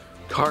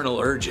carnal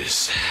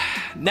urges.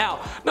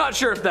 Now, not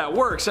sure if that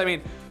works. I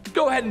mean,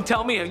 go ahead and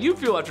tell me how you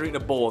feel after eating a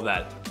bowl of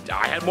that.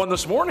 I had one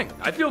this morning.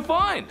 I feel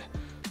fine.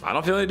 I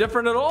don't feel any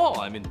different at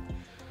all. I mean,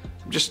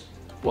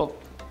 well,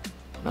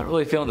 I'm not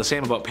really feeling the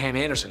same about Pam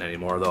Anderson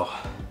anymore though.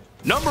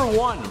 Number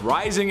 1,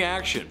 rising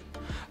action.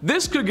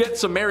 This could get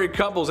some married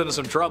couples into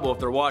some trouble if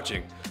they're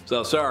watching,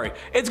 so sorry.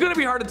 It's gonna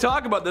be hard to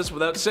talk about this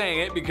without saying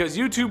it because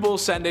YouTube will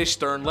send a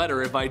stern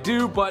letter if I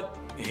do, but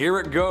here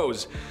it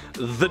goes.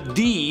 The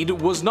deed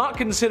was not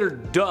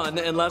considered done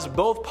unless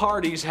both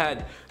parties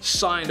had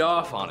signed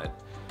off on it,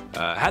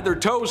 had their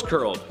toes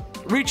curled,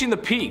 reaching the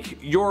peak,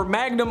 your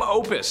magnum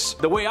opus,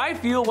 the way I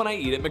feel when I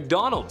eat at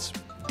McDonald's,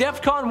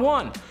 DEFCON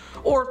 1,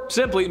 or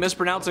simply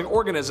mispronouncing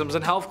organisms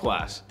in health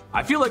class.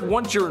 I feel like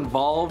once you're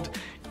involved,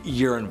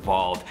 you're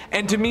involved.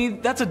 And to me,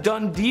 that's a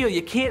done deal.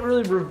 You can't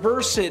really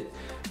reverse it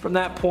from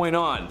that point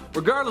on,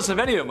 regardless of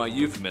any of my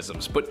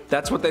euphemisms, but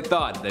that's what they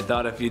thought. They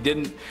thought if you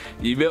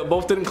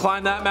both didn't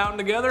climb that mountain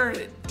together,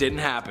 it didn't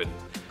happen.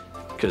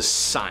 'Cause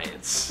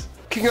science.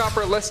 Kicking off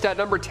our list at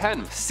number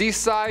 10,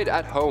 seaside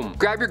at home.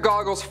 Grab your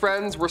goggles,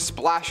 friends, we're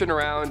splashing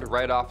around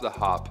right off the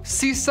hop.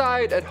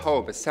 Seaside at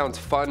home, it sounds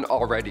fun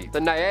already. The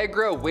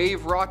Niagara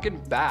Wave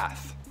Rockin'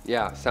 Bath.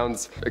 Yeah,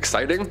 sounds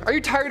exciting. Are you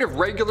tired of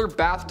regular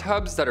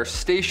bathtubs that are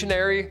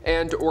stationary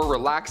and or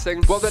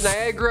relaxing? Well, the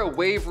Niagara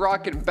Wave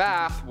Rockin'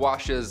 Bath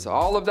washes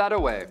all of that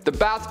away. The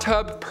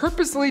bathtub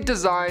purposely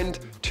designed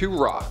to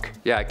rock.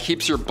 Yeah, it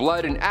keeps your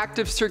blood in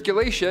active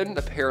circulation,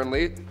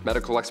 apparently,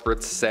 medical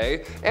experts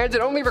say, and it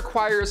only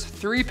requires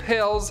 3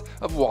 pails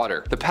of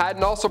water. The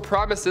patent also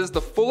promises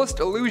the fullest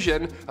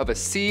illusion of a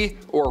sea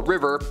or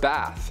river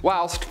bath,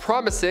 whilst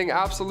promising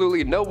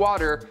absolutely no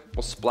water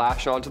will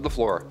splash onto the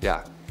floor.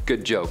 Yeah.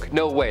 Good joke.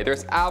 No way.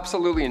 There's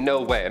absolutely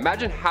no way.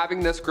 Imagine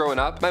having this growing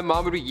up. My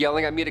mom would be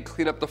yelling at me to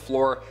clean up the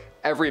floor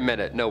every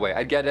minute. No way.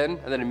 I'd get in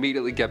and then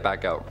immediately get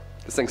back out.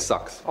 This thing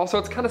sucks. Also,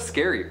 it's kind of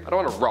scary. I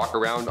don't want to rock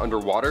around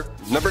underwater.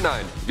 Number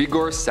 9,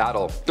 Vigor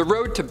Saddle. The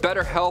road to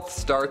better health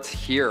starts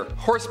here.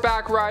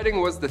 Horseback riding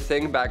was the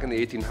thing back in the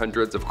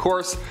 1800s, of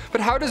course,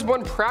 but how does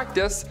one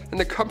practice in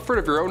the comfort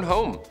of your own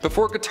home?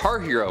 Before Guitar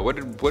Hero, what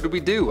did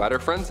we do at our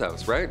friend's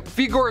house, right?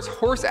 Vigor's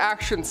horse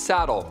action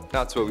saddle.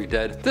 That's what we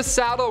did. This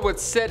saddle would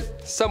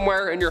sit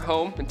somewhere in your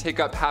home and take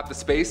up half the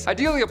space.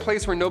 Ideally, a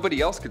place where nobody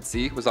else could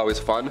see. Was always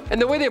fun.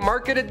 And the way they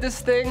marketed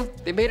this thing,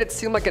 they made it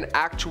seem like an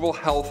actual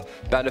health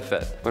benefit,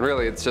 when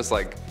really it's just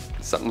like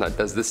something that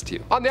does this to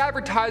you. On the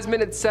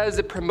advertisement, it says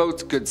it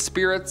promotes good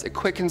spirits, it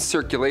quickens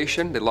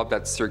circulation. They love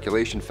that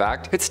circulation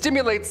fact. It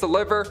stimulates the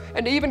liver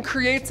and even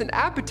creates an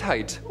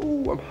appetite.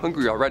 Ooh, I'm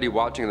hungry already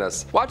watching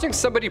this. Watching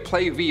somebody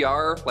play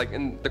VR like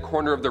in the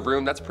corner of the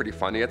room, that's pretty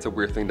funny. That's a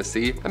weird thing to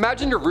see.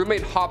 Imagine your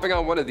roommate hopping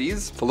on one of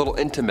these. It's a little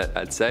intimate,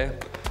 I'd say.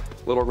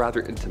 A little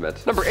rather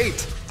intimate. Number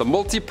 8, the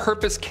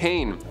multi-purpose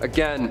cane.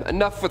 Again,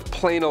 enough with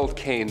plain old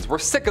canes. We're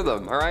sick of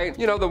them, all right?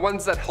 You know, the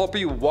ones that help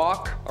you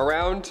walk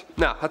around?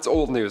 Nah, that's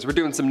old news. We're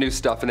doing some new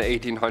stuff in the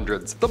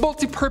 1800s. The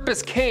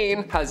multi-purpose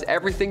cane has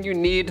everything you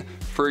need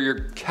for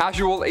your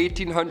casual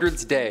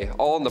 1800s day,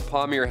 all in the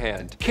palm of your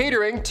hand.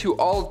 Catering to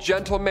all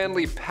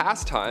gentlemanly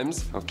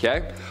pastimes,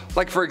 okay?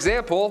 Like for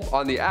example,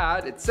 on the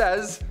ad, it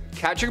says,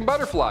 catching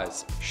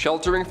butterflies,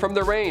 sheltering from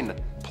the rain,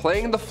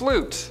 playing the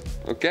flute.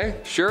 Okay,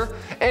 sure.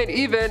 And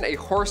even a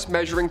horse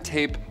measuring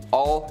tape,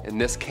 all in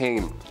this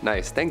cane.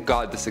 Nice, thank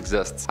God this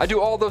exists. I do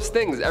all those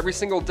things every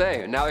single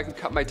day, and now I can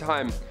cut my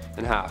time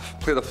in half.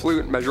 Play the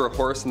flute, measure a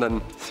horse, and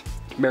then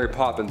Mary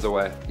Poppins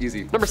away.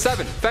 Easy. Number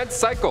 7, fence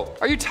cycle.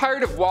 Are you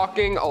tired of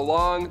walking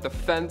along the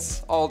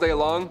fence all day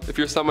long? If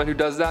you're someone who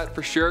does that,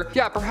 for sure.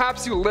 Yeah,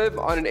 perhaps you live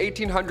on an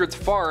 1800s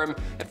farm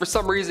and for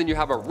some reason you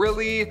have a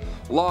really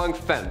long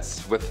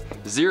fence with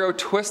 0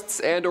 twists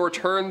and or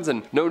turns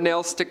and no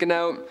nails sticking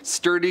out,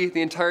 sturdy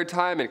the entire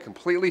time and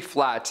completely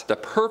flat. The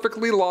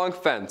perfectly long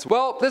fence.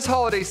 Well, this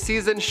holiday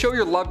season, show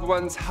your loved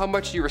ones how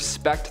much you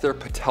respect their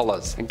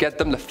patellas and get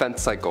them the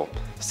fence cycle.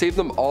 Save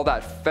them all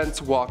that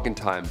fence walking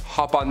time.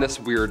 Hop on this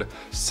weird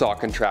saw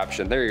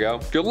contraption. There you go.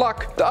 Good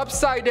luck. The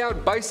upside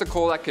down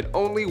bicycle that could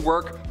only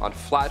work on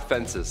flat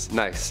fences.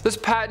 Nice. This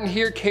patent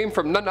here came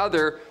from none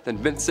other than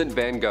Vincent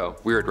van Gogh.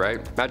 Weird, right?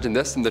 Imagine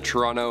this in the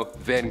Toronto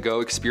Van Gogh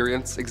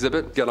Experience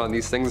exhibit. Get on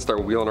these things,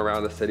 start wheeling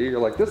around the city.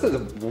 You're like, this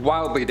is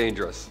wildly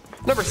dangerous.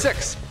 Number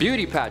 6,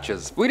 beauty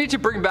patches. We need to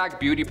bring back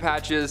beauty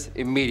patches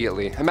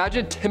immediately.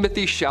 Imagine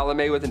Timothée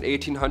Chalamet with an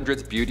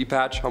 1800s beauty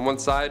patch on one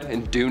side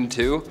in Dune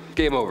 2.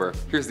 Game over.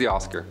 Here's the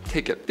Oscar.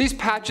 Take it. These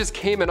patches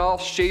came in all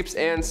shapes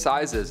and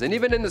sizes, and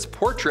even in this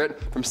portrait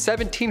from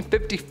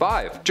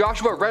 1755,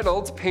 Joshua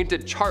Reynolds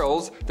painted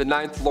Charles, the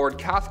 9th Lord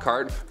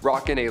Cathcart,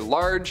 rocking a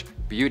large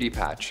beauty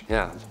patch.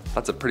 Yeah,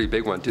 that's a pretty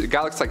big one too. The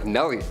guy looks like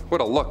Nelly. What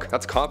a look.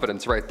 That's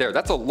confidence right there.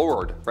 That's a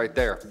lord right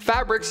there.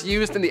 Fabrics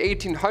used in the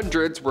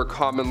 1800s were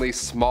commonly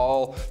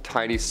small,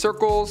 tiny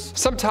circles,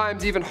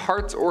 sometimes even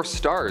hearts or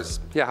stars.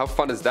 Yeah, how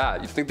fun is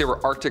that? You'd think they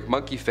were Arctic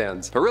Monkey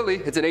fans, but really,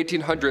 it's an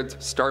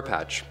 1800s star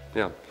patch.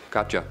 Yeah.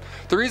 Gotcha.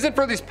 The reason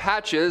for these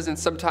patches, and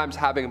sometimes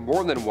having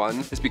more than one,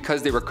 is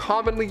because they were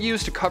commonly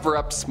used to cover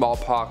up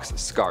smallpox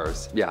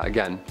scars. Yeah,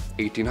 again,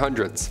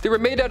 1800s. They were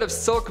made out of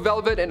silk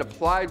velvet and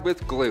applied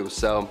with glue,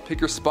 so pick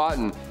your spot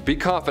and be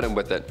confident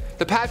with it.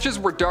 The patches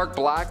were dark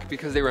black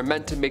because they were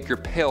meant to make your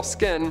pale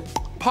skin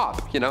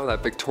pop, you know,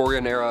 that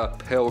Victorian era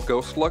pale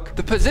ghost look.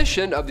 The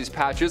position of these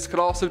patches could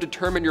also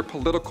determine your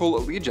political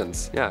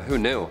allegiance. Yeah, who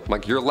knew?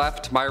 Like your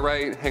left, my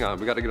right, hang on,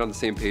 we gotta get on the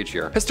same page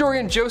here.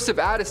 Historian Joseph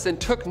Addison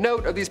took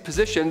note of these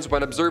positions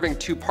when observing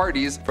two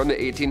parties from the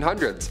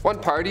 1800s. One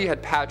party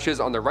had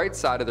patches on the right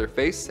side of their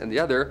face and the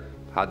other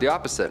had the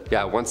opposite.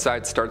 Yeah, one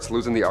side starts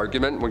losing the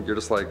argument when you're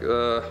just like,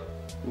 I'm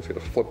just gonna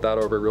flip that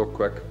over real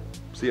quick.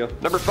 See ya.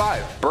 Number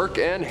 5, Burke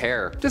and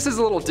hair. This is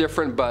a little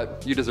different,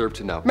 but you deserve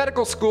to know.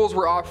 Medical schools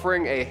were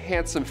offering a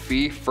handsome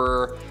fee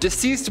for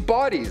deceased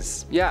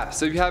bodies. Yeah,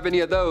 so if you have any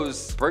of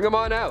those, bring them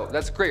on out.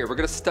 That's great. We're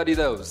gonna study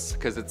those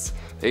because it's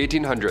the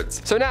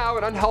 1800s. So now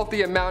an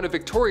unhealthy amount of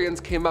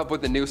Victorians came up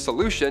with a new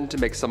solution to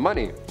make some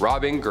money: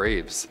 robbing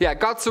graves. Yeah, it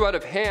got so out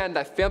of hand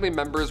that family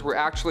members were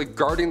actually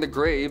guarding the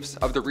graves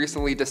of the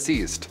recently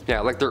deceased.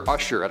 Yeah, like their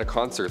usher at a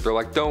concert. They're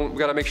like, we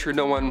gotta make sure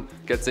no one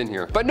gets in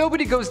here. But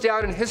nobody goes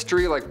down in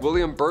history like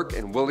William Burke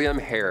and William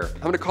Hare.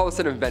 I'm gonna call this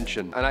an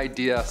invention, an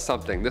idea,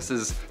 something. This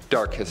is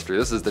dark history.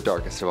 This is the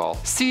darkest of all.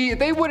 See,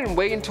 they wouldn't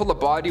wait until the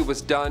body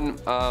was done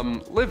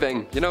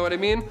living, you know what I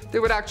mean? They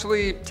would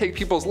actually take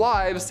people's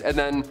lives and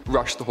then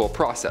rush the whole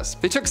process.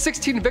 They took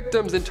 16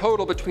 victims in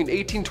total between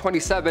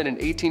 1827 and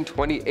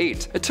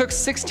 1828. It took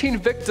 16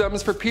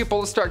 victims for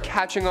people to start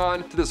catching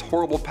on to this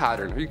horrible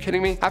pattern. Are you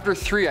kidding me? After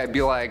 3, I'd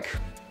be like,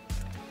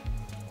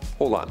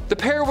 hold on. The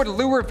pair would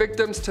lure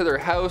victims to their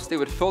house, they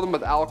would fill them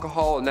with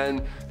alcohol, and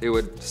then they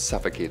would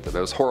suffocate them.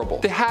 It was horrible.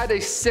 They had a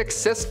sick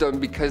system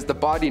because the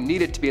body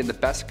needed to be in the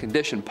best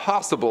condition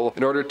possible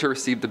in order to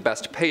receive the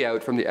best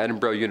payout from the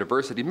Edinburgh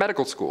University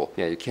Medical School.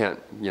 Yeah, you can't,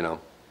 you know,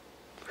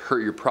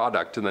 hurt your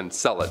product and then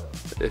sell it,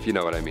 if you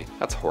know what I mean.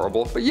 That's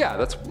horrible. But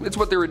yeah, it's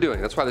what they were doing.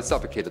 That's why they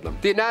suffocated them.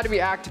 The Anatomy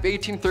Act of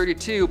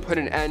 1832 put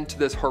an end to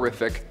this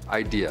horrific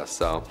idea,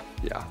 so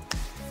yeah.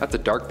 That's a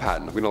dark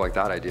patent. We don't like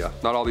that idea.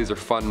 Not all these are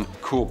fun,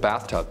 cool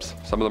bathtubs.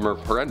 Some of them are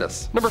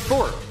horrendous. Number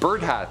 4,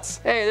 bird hats.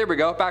 Hey, there we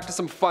go. Back to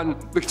some fun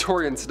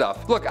Victorian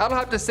stuff. Look, I don't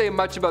have to say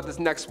much about this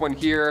next one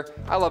here.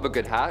 I love a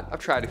good hat. I've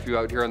tried a few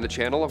out here on the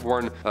channel. I've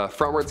worn a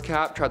frontwards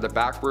cap, tried the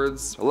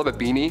backwards. I love a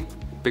beanie.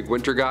 Big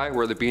winter guy,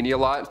 wear the beanie a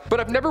lot. But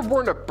I've never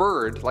worn a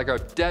bird, like a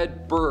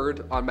dead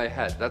bird, on my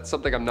head. That's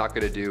something I'm not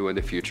gonna do in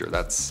the future.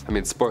 I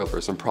mean,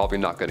 spoilers, I'm probably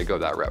not gonna go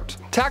that route.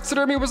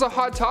 Taxidermy was a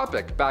hot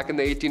topic back in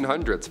the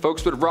 1800s.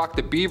 Folks would rock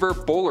the beaver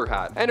bowler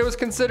hat, and it was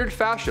considered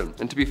fashion.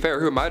 And to be fair,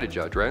 who am I to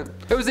judge, right?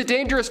 It was a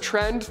dangerous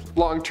trend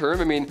long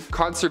term. I mean,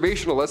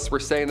 conservationists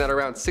were saying that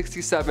around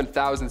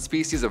 67,000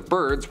 species of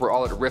birds were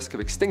all at risk of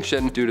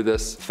extinction due to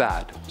this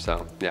fad.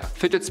 So yeah,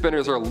 fidget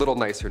spinners are a little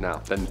nicer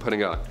now than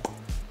putting a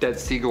dead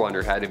seagull on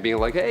your head and being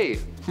like, hey,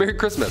 Merry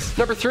Christmas.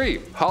 Number 3,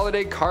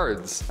 holiday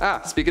cards.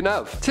 Speaking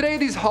of. Today,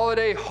 these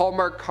holiday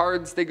Hallmark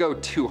cards, they go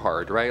too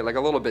hard, right? Like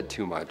a little bit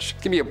too much.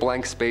 Give me a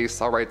blank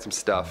space, I'll write some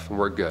stuff, and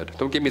we're good.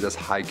 Don't give me this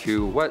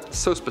haiku. What?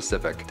 So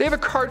specific. They have a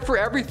card for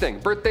everything.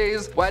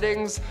 Birthdays,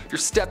 weddings, your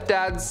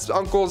stepdad's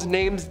uncle's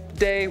name's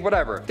day,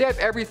 whatever. They have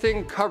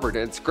everything covered,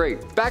 and it's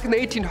great. Back in the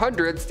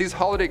 1800s, these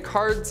holiday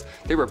cards,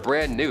 they were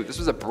brand new. This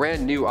was a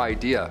brand new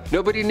idea.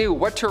 Nobody knew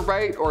what to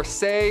write or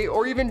say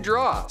or even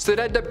draw. So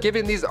they'd end up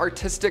giving these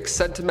artistic,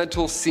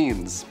 sentimental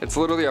scenes. It's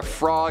literally a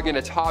frog in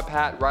a top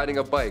hat riding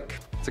a bike.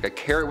 It's like a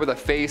carrot with a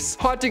face.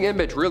 Haunting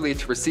image really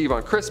to receive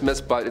on Christmas,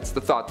 but it's the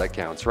thought that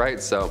counts,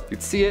 right? So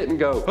you'd see it and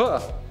go,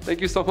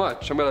 thank you so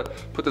much. I'm gonna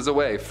put this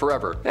away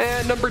forever.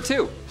 And number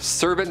 2,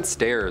 servant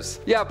stairs.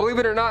 Yeah, believe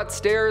it or not,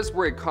 stairs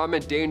were a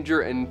common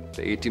danger in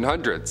the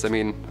 1800s. I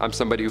mean, I'm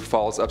somebody who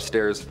falls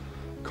upstairs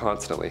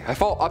constantly. I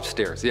fall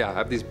upstairs, yeah. I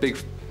have these big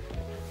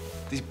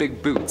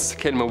boots.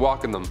 Can't even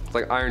walk in them. It's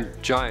like Iron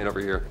Giant over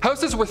here.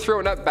 Houses were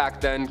thrown up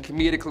back then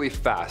comedically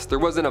fast. There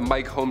wasn't a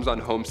Mike Homes on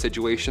Home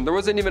situation. There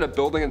wasn't even a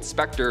building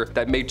inspector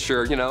that made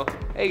sure, you know,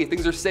 hey,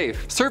 things are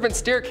safe. Servant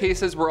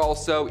staircases were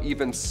also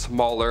even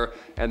smaller,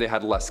 and they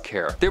had less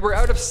care. They were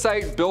out of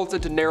sight, built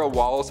into narrow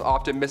walls,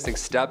 often missing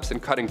steps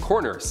and cutting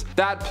corners.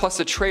 That plus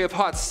a tray of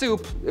hot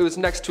soup, it was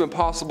next to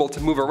impossible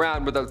to move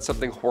around without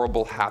something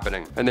horrible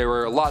happening. And there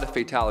were a lot of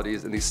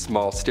fatalities in these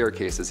small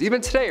staircases.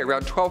 Even today,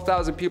 around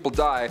 12,000 people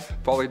die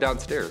falling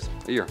downstairs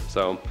a year.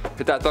 So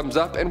hit that thumbs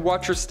up and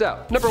watch your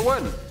step. Number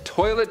 1,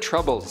 toilet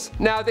troubles.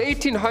 Now the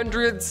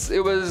 1800s,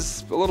 it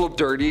was a little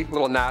dirty, a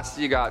little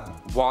nasty. You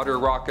got water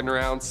rocking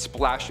around,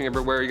 splashing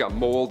everywhere. You got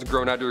mold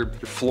growing out of your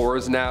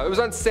floors now. It was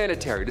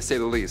unsanitary to say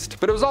the least.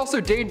 But it was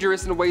also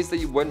dangerous in ways that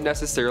you wouldn't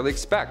necessarily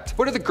expect.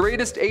 One of the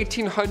greatest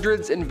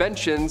 1800s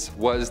inventions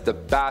was the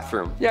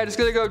bathroom. Yeah, just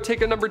gonna go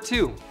take a number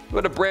 2.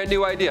 What a brand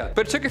new idea.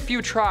 But it took a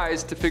few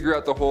tries to figure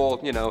out the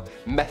whole,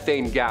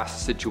 methane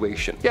gas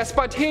situation. Yeah,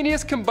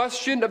 spontaneous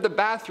combustion of the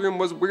bathroom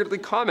was weirdly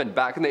common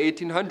back in the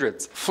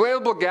 1800s.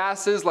 Flammable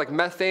gases like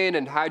methane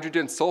and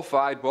hydrogen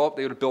sulfide, well,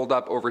 they would build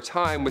up over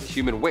time with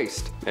human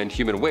waste. And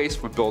human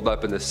waste would build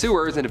up in the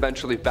sewers and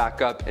eventually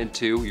back up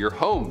into your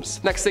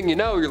homes. Next thing you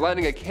know, you're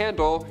lighting a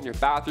candle and your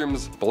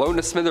bathroom's blown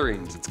to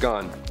smithereens. It's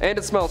gone. And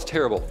it smells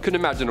terrible. Couldn't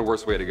imagine a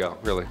worse way to go,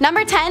 really.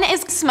 Number 10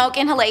 is smoke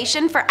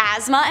inhalation for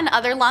asthma and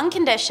other lung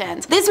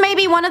conditions. This may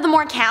be one of the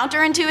more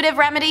counterintuitive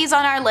remedies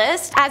on our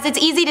list, as it's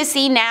easy to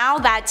see now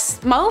that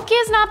smoke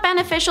is not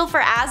beneficial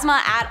for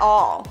asthma at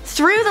all.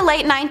 Through the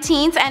late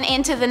 19th and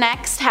into the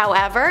next,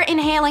 however,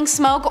 inhaling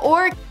smoke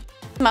or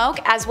smoke,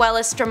 as well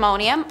as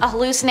stramonium, a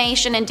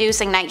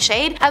hallucination-inducing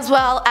nightshade, as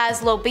well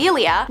as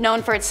lobelia,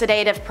 known for its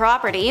sedative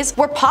properties,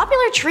 were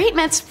popular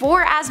treatments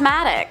for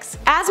asthmatics.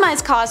 Asthma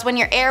is caused when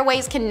your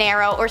airways can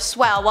narrow or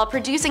swell while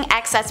producing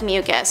excess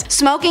mucus.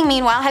 Smoking,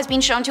 meanwhile, has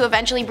been shown to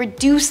eventually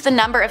reduce the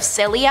number of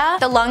cilia,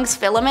 the lungs'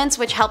 filaments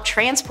which help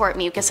transport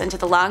mucus into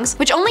the lungs,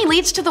 which only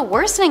leads to the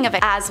worsening of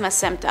asthma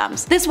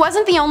symptoms. This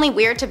wasn't the only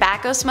weird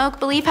tobacco smoke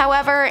belief,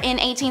 however. In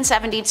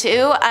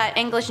 1872, an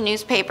English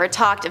newspaper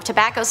talked of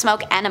tobacco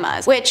smoke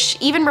enemas, which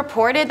even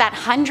reported that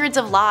hundreds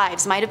of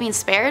lives might have been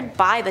spared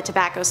by the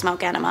tobacco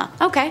smoke enema.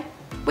 Okay.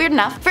 Weird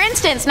enough. For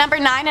instance, number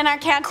 9 in our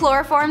count,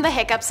 chloroform the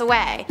hiccups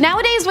away.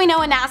 Nowadays we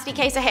know a nasty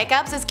case of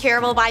hiccups is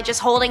curable by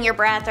just holding your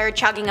breath or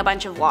chugging a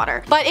bunch of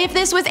water. But if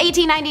this was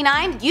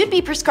 1899, you'd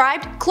be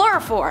prescribed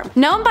chloroform.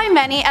 Known by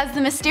many as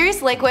the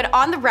mysterious liquid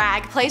on the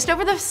rag placed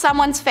over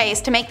someone's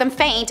face to make them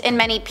faint in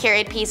many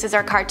period pieces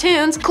or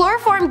cartoons,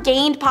 chloroform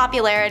gained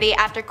popularity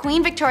after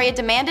Queen Victoria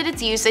demanded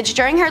its usage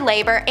during her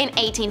labor in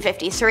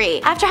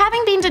 1853, after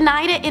having been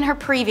denied it in her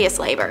previous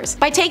labors.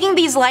 By taking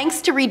these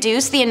lengths to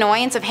reduce the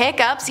annoyance of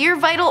hiccups, your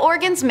vital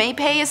organs may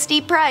pay a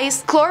steep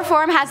price.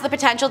 Chloroform has the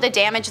potential to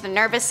damage the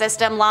nervous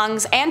system,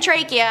 lungs, and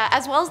trachea,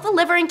 as well as the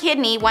liver and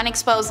kidney when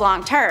exposed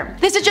long term.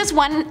 This is just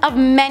one of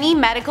many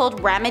medical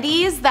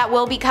remedies that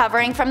we'll be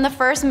covering from the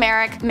first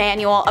Merrick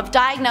Manual of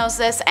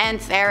Diagnosis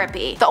and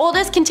Therapy, the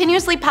oldest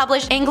continuously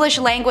published English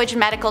language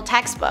medical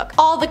textbook.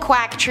 All the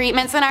quack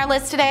treatments in our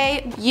list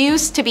today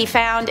used to be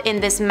found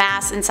in this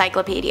mass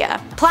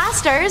encyclopedia.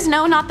 Plasters,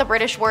 no, not the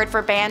British word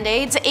for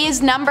band-aids,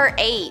 is number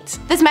 8.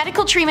 This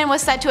medical treatment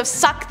was said to have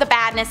sucked the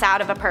badness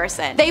out of a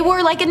person. They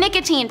were like a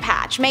nicotine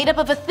patch made up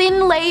of a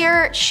thin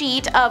layer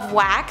sheet of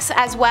wax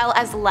as well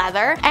as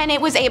leather, and it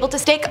was able to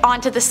stick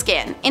onto the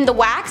skin. In the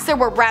wax there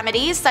were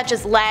remedies such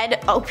as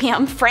lead,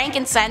 opium,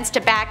 frankincense,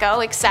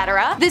 tobacco,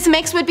 etc. This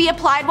mix would be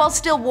applied while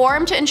still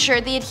warm to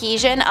ensure the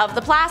adhesion of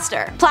the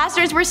plaster.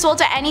 Plasters were sold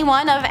to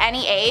anyone of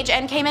any age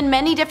and came in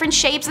many different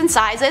shapes and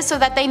sizes so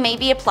that they may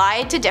be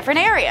applied to different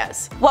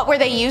areas. What were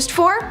they used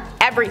for?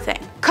 Everything.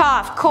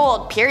 Cough,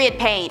 cold, period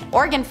pain,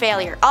 organ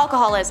failure,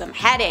 alcoholism,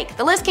 headache,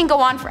 the list can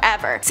go on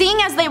forever. Seeing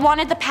as they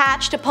wanted the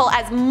patch to pull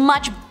as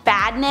much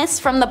badness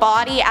from the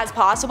body as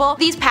possible,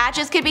 these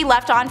patches could be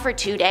left on for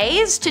 2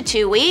 days to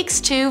 2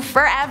 weeks to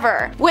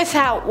forever.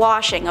 Without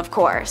washing, of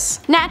course.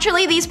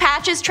 Naturally, these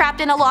patches trapped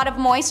in a lot of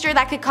moisture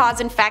that could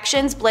cause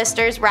infections,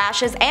 blisters,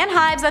 rashes, and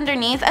hives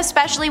underneath,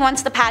 especially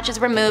once the patch is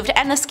removed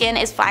and the skin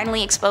is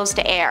finally exposed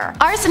to air.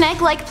 Arsenic,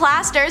 like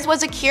plasters,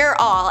 was a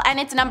cure-all, and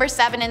it's number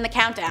 7 in the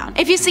countdown.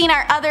 If you've seen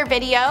our other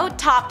video,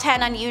 Top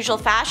 10 Unusual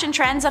Fashion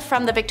Trends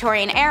from the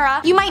Victorian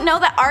Era, you might know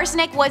that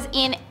arsenic was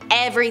in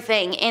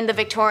everything in the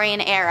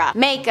Victorian era.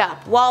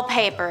 Makeup,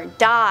 wallpaper,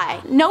 dye.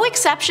 No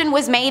exception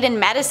was made in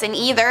medicine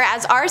either,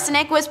 as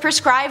arsenic was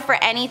prescribed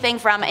for anything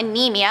from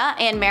anemia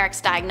in Merrick's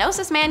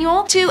Diagnosis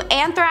Manual to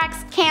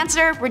anthrax,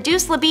 cancer,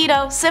 reduced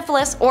libido,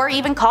 syphilis, or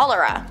even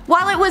cholera.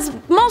 While it was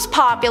most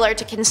popular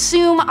to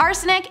consume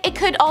arsenic, it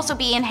could also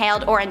be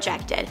inhaled or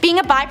injected. Being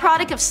a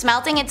byproduct of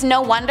smelting, it's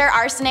no wonder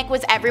arsenic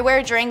was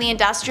everywhere during the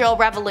Industrial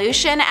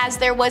Revolution, as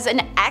there was an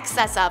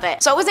excess of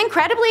it. So it was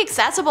incredibly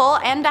accessible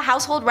and a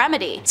household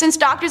remedy. Since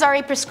doctors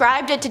already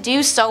prescribed it to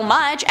do so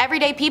much,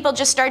 everyday people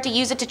just start to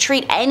use it to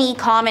treat any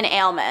common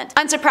ailment.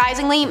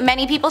 Unsurprisingly,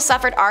 many people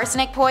suffered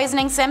arsenic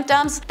poisoning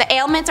symptoms. The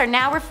ailments are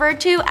now referred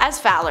to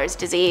as Fowler's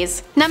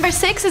disease. Number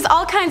 6 is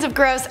all kinds of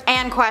gross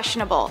and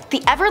questionable.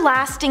 The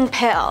everlasting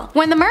pill.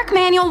 When the Merck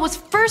manual was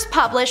first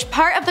published,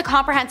 part of the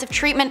comprehensive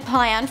treatment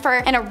plan for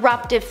an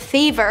eruptive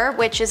fever,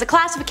 which is a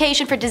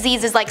classification for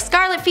diseases like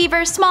scarlet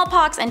fever,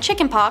 smallpox, and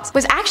chickenpox,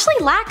 was actually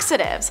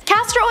laxatives.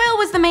 Castor oil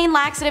was the main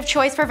laxative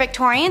choice for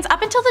Victorians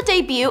up until the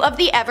debut of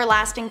the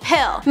everlasting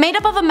pill, made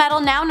up of a metal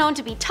now known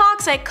to be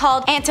toxic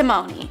called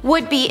antimony,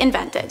 would be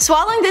invented.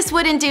 Swallowing this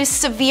would induce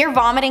severe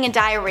vomiting and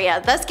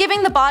diarrhea, thus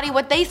giving the body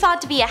what they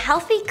thought to be a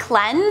healthy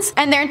cleanse,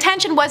 and their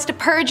intention was to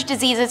purge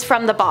diseases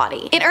from the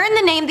body. It earned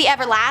the name the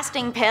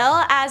everlasting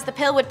pill, as the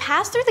pill would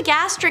pass through the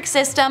gastric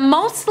system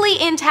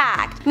mostly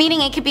intact,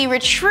 meaning it could be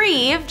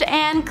retrieved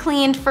and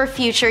cleaned for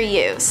future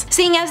use.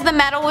 Seeing as the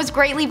metal was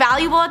greatly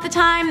valuable at the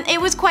time,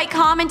 it was quite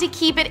common to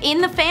keep it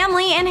in the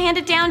family and hand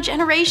it down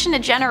generation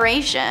to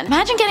generation.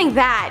 Imagine getting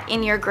that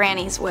in your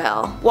granny's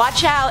will.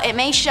 Watch out, it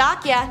may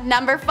shock ya.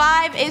 Number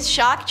 5 is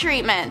shock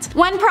treatment.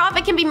 When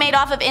profit can be made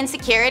off of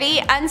insecurity,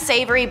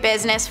 unsavory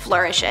business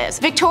flourishes.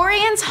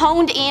 Victorians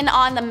honed in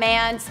on the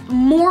man's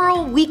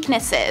moral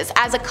weaknesses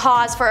as a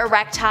cause for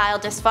erectile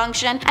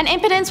dysfunction, and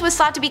impotence was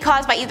thought to be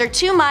caused by either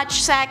too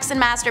much sex and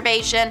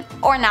masturbation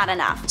or not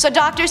enough. So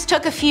doctors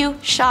took a few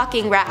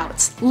shocking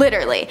routes,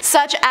 literally,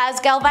 such as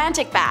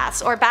galvanic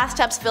baths or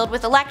bathtubs filled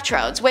with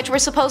electrodes, which were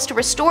supposed to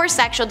restore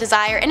sexual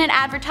desire in an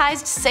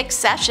advertised 6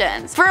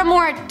 sessions. For a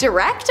more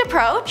direct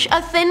approach,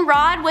 a thin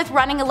rod with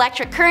running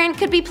electric current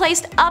could be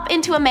placed up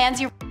into a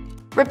man's urethra.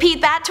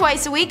 Repeat that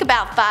twice a week,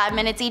 about 5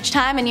 minutes each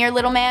time, and your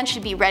little man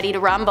should be ready to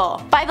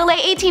rumble. By the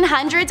late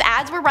 1800s,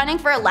 ads were running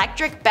for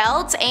electric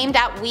belts aimed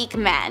at weak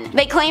men.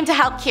 They claimed to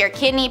help cure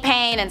kidney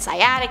pain and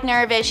sciatic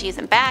nerve issues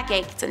and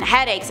backaches and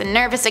headaches and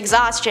nervous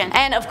exhaustion,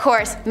 and of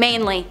course,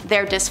 mainly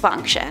their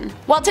dysfunction.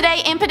 While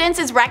today impotence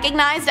is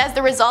recognized as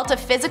the result of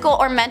physical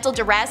or mental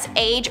duress,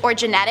 age, or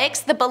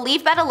genetics, the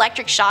belief that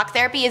electric shock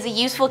therapy is a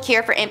useful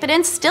cure for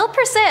impotence still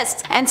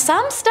persists, and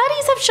some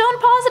studies have shown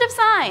positive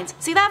signs.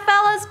 See that,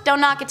 fellas? Don't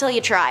knock it till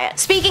you try it.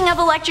 Speaking of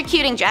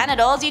electrocuting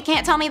genitals, you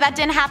can't tell me that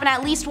didn't happen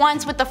at least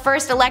once with the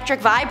first electric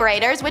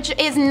vibrators, which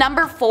is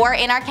number 4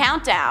 in our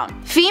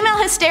countdown.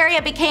 Female hysteria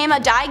became a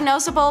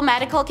diagnosable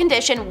medical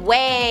condition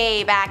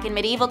way back in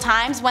medieval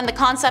times, when the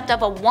concept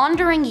of a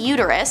wandering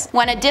uterus,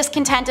 when a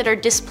discontented or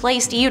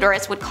displaced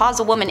uterus would cause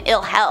a woman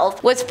ill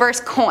health, was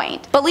first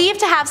coined. Believed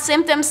to have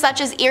symptoms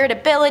such as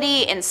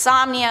irritability,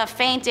 insomnia,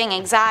 fainting,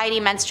 anxiety,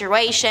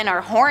 menstruation,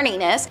 or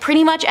horniness,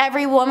 pretty much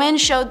every woman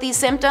showed these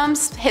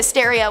symptoms.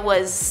 Hysteria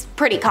was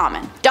pretty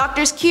common.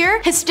 Doctors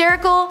cure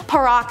hysterical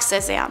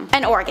paroxysm,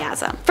 an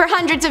orgasm. For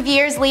hundreds of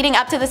years leading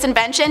up to this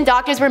invention,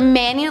 doctors were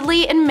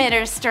manually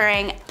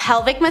administering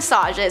pelvic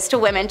massages to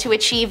women to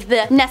achieve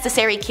the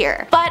necessary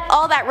cure. But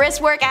all that wrist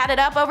work added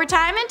up over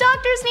time and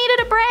doctors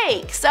needed a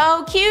break.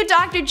 So cue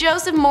Dr.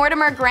 Joseph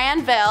Mortimer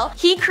Granville.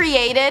 He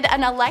created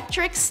an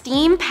electric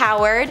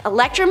steam-powered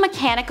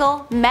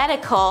electromechanical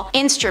medical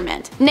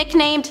instrument,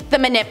 nicknamed the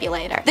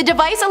manipulator. The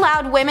device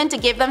allowed women to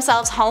give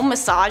themselves home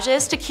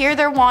massages to cure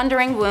their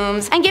wandering wombs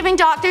and giving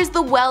doctors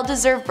the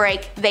well-deserved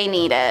break they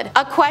needed.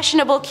 A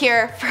questionable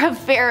cure for a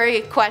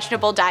very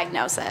questionable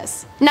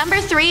diagnosis.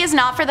 Number 3 is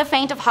not for the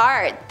faint of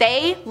heart.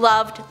 They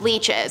loved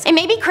leeches. It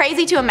may be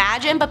crazy to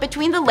imagine, but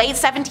between the late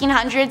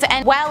 1700s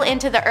and well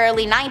into the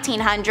early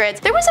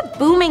 1900s, there was a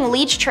booming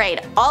leech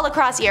trade all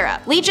across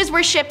Europe. Leeches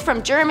were shipped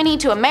from Germany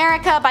to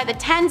America by the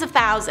tens of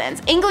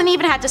thousands. England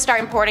even had to start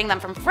importing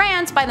them from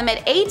France by the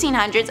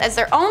mid-1800s, as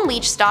their own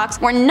leech stocks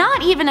were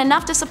not even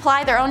enough to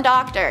supply their own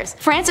doctors.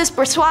 Francis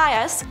Bourgeois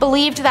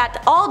believed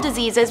that all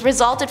diseases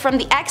resulted from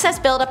the excess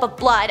buildup of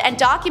blood, and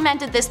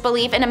documented this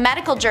belief in a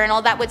medical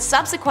journal that would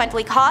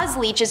subsequently cause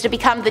leeches to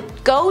become the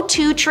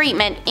go-to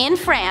treatment in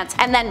France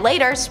and then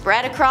later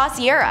spread across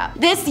Europe.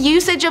 This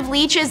usage of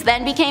leeches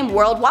then became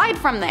worldwide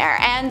from there,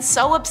 and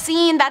so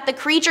obscene that the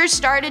creatures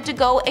started to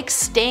go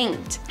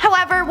extinct.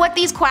 However, what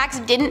these quacks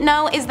didn't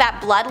know is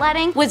that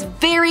bloodletting was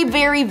very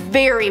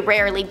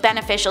rarely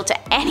beneficial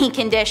to any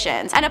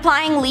conditions, and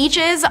applying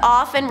leeches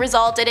often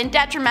resulted in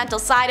detrimental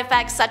side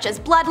effects such as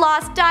blood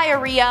loss,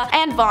 diarrhea,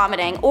 and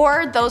vomiting,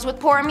 or those with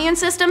poor immune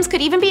systems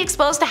could even be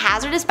exposed to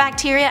hazardous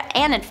bacteria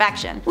and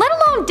infection, let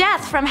alone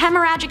death from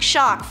hemorrhagic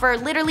shock for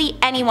literally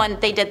anyone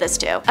they did this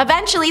to.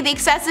 Eventually, the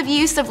excessive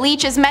use of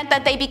leeches meant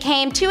that they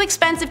became too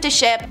expensive to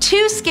ship,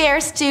 too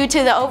scarce due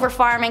to the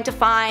over-farming to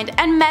find,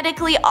 and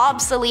medically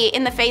obsolete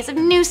in the face of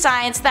new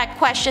science that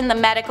questioned the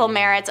medical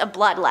merits of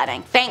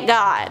bloodletting. Thank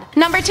God.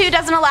 Number 2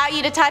 doesn't allow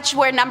you to touch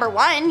where number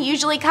 1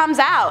 usually comes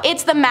out.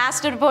 It's the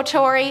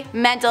masturbatory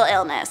mental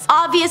illness.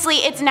 Obviously,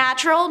 it's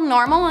natural,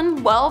 normal,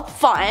 and well,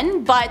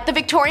 fun, but the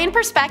Victorian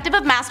perspective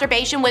of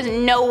masturbation was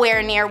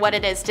nowhere near what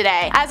it is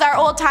today, as our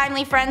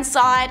old-timely friends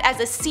saw it as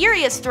a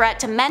serious threat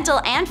to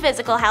mental and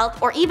physical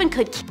health, or even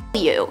could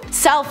you.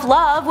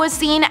 Self-love was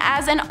seen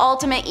as an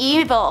ultimate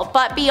evil,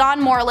 but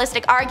beyond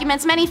moralistic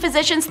arguments, many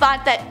physicians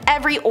thought that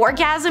every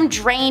orgasm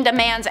drained a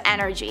man's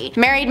energy.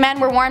 Married men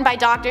were warned by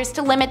doctors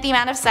to limit the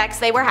amount of sex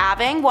they were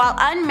having, while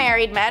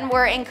unmarried men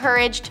were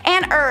encouraged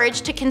and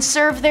urged to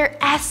conserve their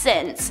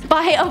essence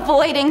by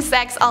avoiding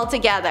sex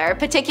altogether,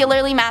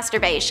 particularly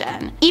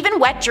masturbation. Even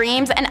wet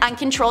dreams and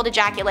uncontrolled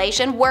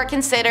ejaculation were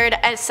considered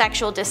a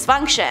sexual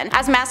dysfunction,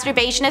 as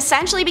masturbation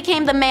essentially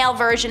became the male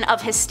version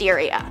of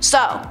hysteria. So,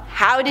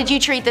 how did you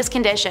treat this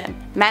condition?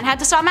 Men had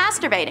to stop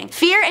masturbating.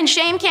 Fear and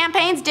shame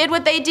campaigns did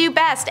what they do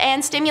best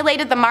and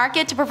stimulated the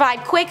market to provide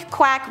quick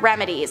quack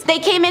remedies. They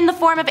came in the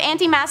form of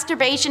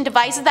anti-masturbation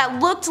devices that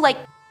looked like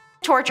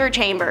torture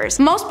chambers.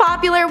 Most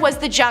popular was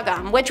the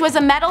juggum, which was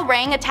a metal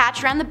ring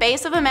attached around the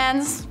base of a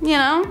man's,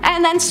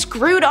 and then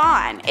screwed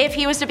on. If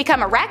he was to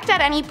become erect at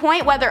any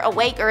point, whether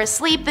awake or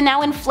asleep, the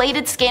now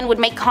inflated skin would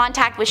make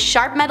contact with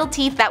sharp metal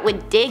teeth that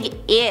would dig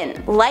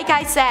in. Like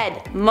I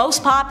said,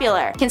 most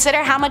popular.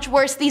 Consider how much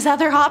worse these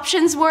other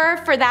options were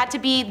for that to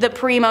be the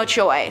primo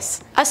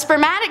choice. A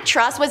spermatic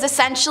truss was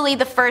essentially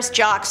the first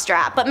jock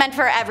strap, but meant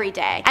for every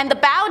day. And the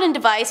Bowden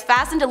device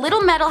fastened a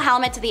little metal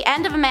helmet to the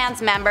end of a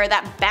man's member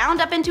that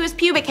bound up into his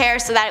pubic hair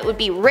so that it would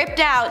be ripped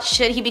out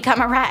should he become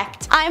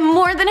erect. I'm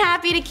more than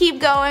happy to keep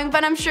going,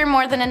 but I'm sure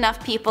more than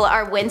enough people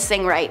are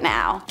wincing right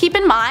now. Keep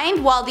in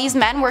mind, while these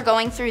men were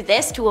going through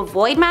this to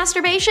avoid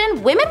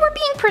masturbation, women were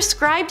being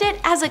prescribed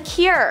it as a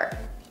cure.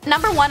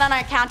 Number 1 on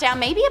our countdown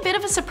may be a bit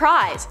of a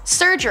surprise.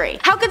 Surgery.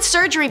 How could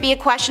surgery be a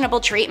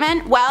questionable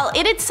treatment? Well,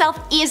 it itself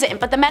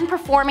isn't, but the men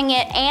performing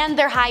it and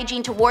their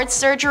hygiene towards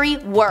surgery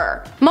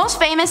were. Most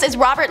famous is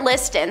Robert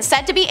Liston.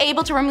 Said to be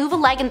able to remove a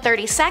leg in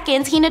 30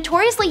 seconds, he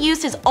notoriously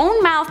used his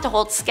own mouth to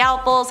hold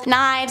scalpels,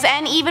 knives,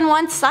 and even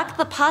once sucked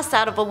the pus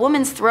out of a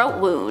woman's throat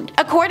wound.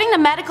 According to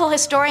medical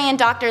historian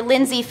Dr.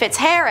 Lindsay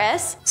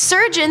Fitzharris,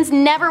 surgeons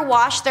never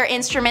washed their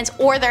instruments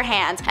or their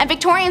hands, and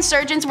Victorian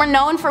surgeons were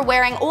known for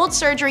wearing old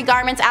surgery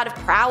garments out of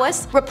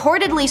prowess,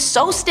 reportedly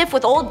so stiff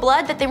with old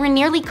blood that they were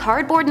nearly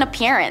cardboard in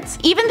appearance.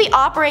 Even the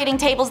operating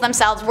tables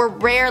themselves were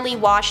rarely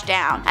washed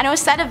down. And it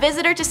was said a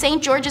visitor to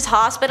St. George's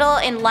Hospital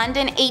in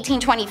London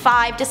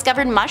 1825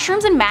 discovered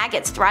mushrooms and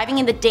maggots thriving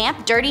in the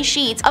damp, dirty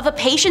sheets of a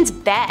patient's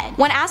bed.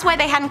 When asked why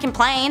they hadn't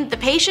complained, the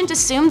patient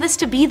assumed this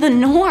to be the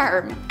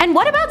norm. And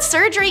what about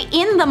surgery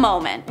in the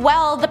moment?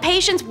 Well, the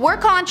patients were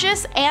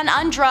conscious and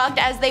undrugged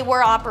as they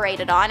were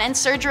operated on, and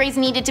surgeries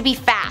needed to be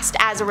fast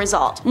as a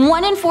result.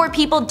 1 in 4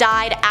 people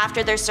died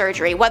after their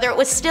surgery, whether it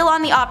was still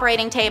on the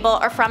operating table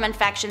or from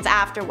infections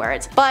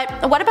afterwards.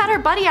 But what about our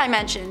buddy I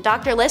mentioned,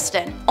 Dr.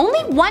 Liston?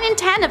 Only 1 in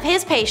 10 of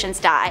his patients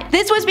died.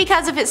 This was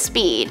because of his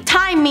speed.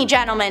 "Time me,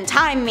 gentlemen,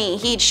 time me,"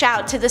 he'd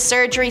shout to the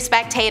surgery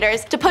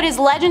spectators to put his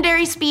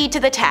legendary speed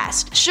to the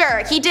test.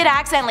 Sure, he did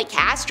accidentally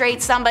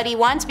castrate somebody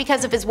once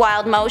because of his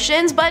wild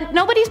motions, but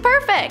nobody's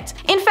perfect.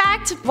 In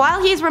fact,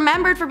 while he's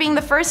remembered for being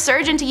the first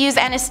surgeon to use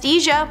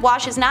anesthesia,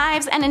 wash his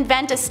knives, and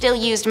invent a still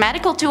used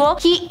medical tool,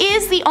 he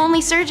is the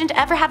only surgeon to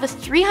ever have a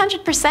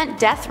 300%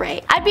 death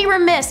rate. I'd be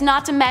remiss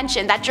not to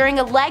mention that during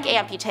a leg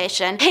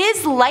amputation,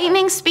 his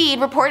lightning speed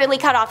reportedly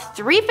cut off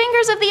 3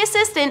 fingers of the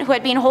assistant who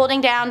had been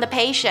holding down the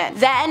patient.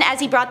 Then, as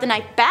he brought the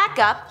knife back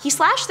up, he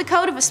slashed the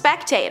coat of a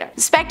spectator.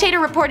 The spectator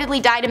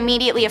reportedly died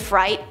immediately of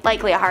fright,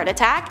 likely a heart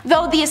attack.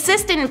 Though the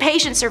assistant and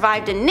patient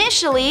survived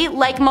initially,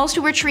 like most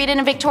who were treated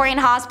in Victorian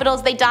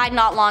hospitals, they died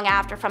not long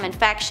after from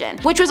infection,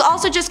 which was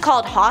also just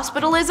called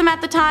hospitalism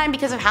at the time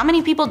because of how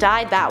many people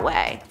died that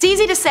way. It's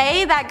easy to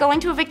say that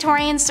going to a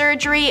Victorian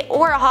surgery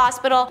or a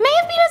hospital may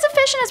have been as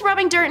efficient as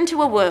rubbing dirt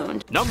into a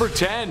wound. Number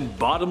 10.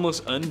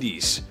 Bottomless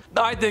undies.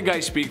 I think I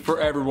speak for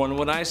everyone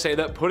when I say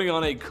that putting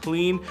on a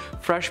clean,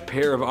 fresh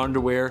pair of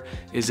underwear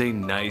is a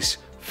nice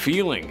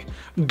feeling.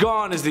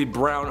 Gone is the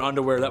brown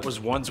underwear that was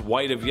once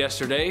white of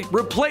yesterday,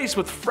 replaced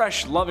with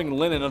fresh, loving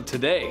linen of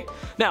today.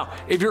 Now,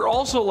 if you're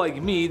also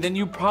like me, then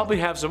you probably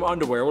have some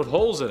underwear with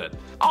holes in it.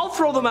 I'll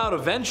throw them out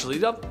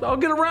eventually. I'll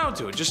get around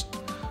to it. Just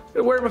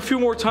wear them a few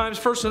more times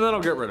first and then I'll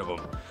get rid of them.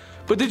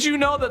 But did you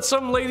know that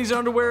some ladies'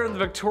 underwear in the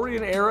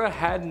Victorian era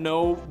had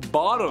no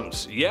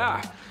bottoms?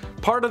 Yeah.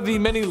 Part of the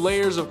many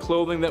layers of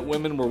clothing that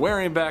women were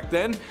wearing back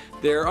then,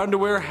 their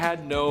underwear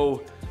had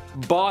no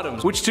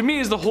bottoms, which to me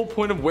is the whole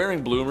point of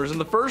wearing bloomers in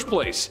the first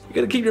place. You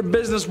gotta keep your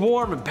business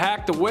warm and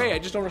packed away. I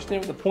just don't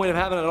understand what the point of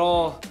having it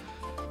all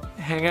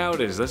hang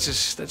out is. That's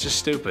just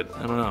stupid.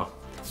 I don't know.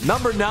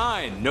 Number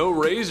 9. No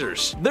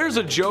razors. There's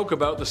a joke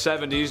about the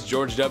 70s,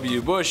 George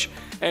W. Bush,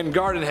 and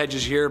garden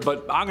hedges here,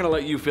 but I'm gonna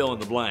let you fill in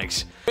the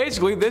blanks.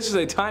 Basically, this is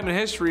a time in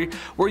history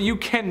where you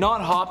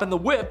cannot hop in the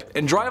whip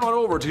and drive on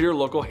over to your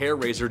local hair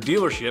razor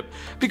dealership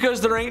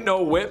because there ain't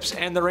no whips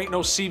and there ain't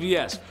no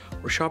CVS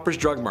or Shoppers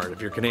Drug Mart if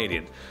you're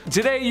Canadian.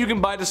 Today you can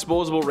buy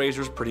disposable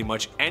razors pretty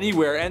much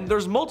anywhere, and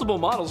there's multiple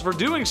models for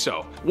doing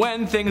so.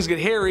 When things get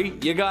hairy,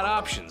 you got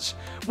options.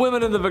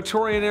 Women in the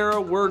Victorian era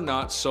were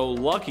not so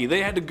lucky.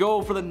 They had to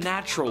go for the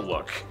natural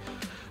look.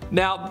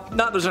 Now, not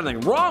that there's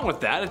anything wrong with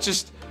that, it's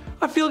just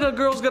I feel like a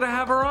girl's gotta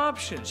have her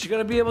options. She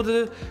gotta be able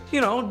to,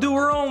 do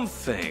her own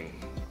thing.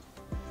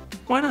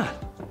 Why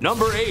not?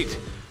 Number 8.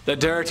 The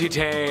dirty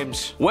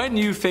Thames. When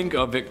you think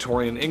of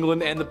Victorian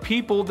England and the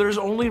people, there's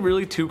only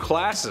really two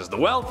classes, the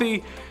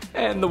wealthy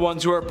and the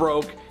ones who are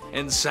broke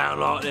and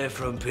sound like they're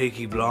from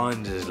Peaky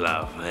Blinders,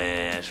 love.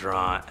 Yeah, that's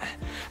right.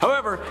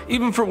 However,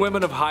 even for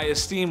women of high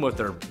esteem with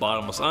their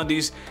bottomless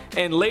undies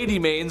and lady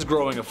maidens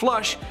growing a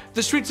flush,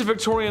 the streets of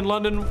Victorian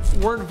London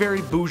weren't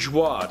very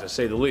bourgeois, to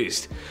say the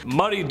least.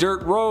 Muddy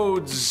dirt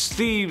roads,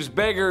 thieves,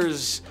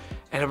 beggars,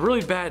 and a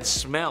really bad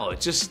smell.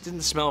 It just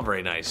didn't smell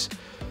very nice.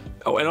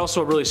 Oh, and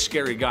also a really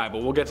scary guy,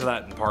 but we'll get to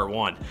that in part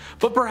 1.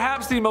 But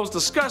perhaps the most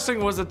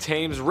disgusting was the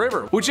Thames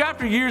River, which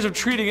after years of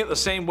treating it the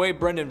same way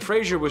Brendan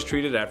Fraser was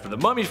treated after the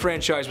Mummy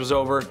franchise was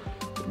over,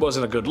 it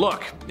wasn't a good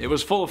look. It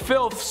was full of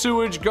filth,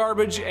 sewage,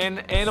 garbage, and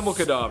animal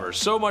cadavers,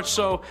 so much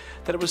so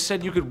that it was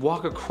said you could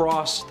walk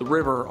across the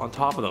river on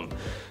top of them.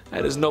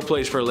 That is no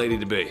place for a lady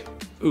to be.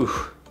 Ooh.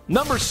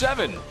 Number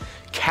 7.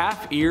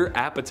 Calf ear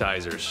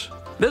appetizers.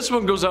 This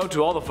one goes out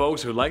to all the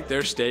folks who like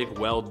their steak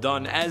well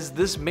done, as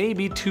this may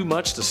be too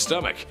much to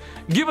stomach.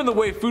 Given the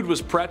way food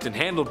was prepped and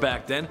handled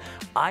back then,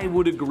 I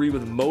would agree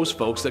with most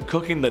folks that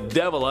cooking the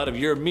devil out of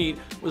your meat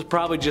was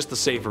probably just the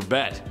safer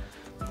bet.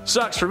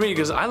 Sucks for me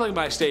because I like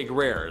my steak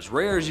rare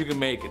as you can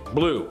make it.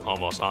 Blue,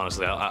 almost,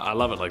 honestly. I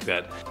love it like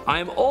that. I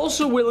am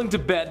also willing to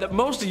bet that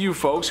most of you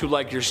folks who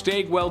like your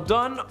steak well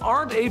done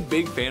aren't a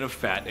big fan of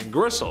fat and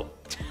gristle.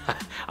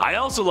 I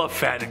also love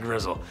fat and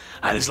gristle.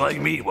 I just like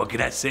meat, what can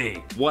I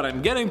say? What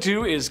I'm getting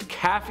to is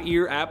calf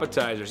ear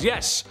appetizers.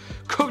 Yes,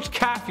 cooked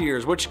calf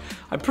ears, which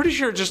I'm pretty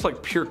sure are just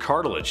like pure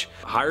cartilage.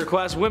 Higher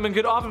class women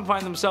could often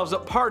find themselves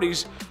at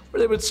parties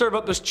where they would serve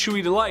up this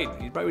chewy delight.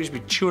 You'd probably just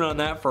be chewing on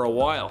that for a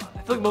while.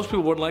 I feel like most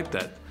people wouldn't like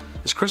that.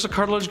 Is Chris a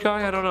cartilage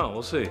guy? I don't know,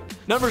 we'll see.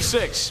 Number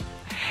 6.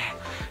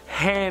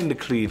 Hand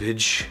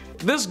cleavage.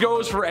 This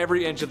goes for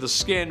every inch of the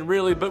skin,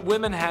 really, but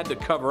women had to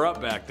cover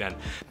up back then.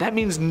 That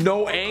means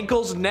no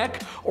ankles,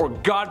 neck, or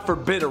God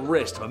forbid a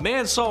wrist. If a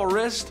man saw a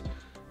wrist,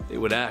 they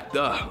would act,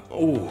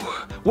 ooh.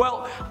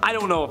 Well, I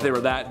don't know if they were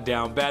that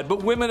down bad,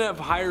 but women of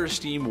higher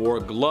esteem wore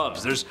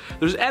gloves. There's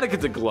etiquette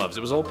to gloves.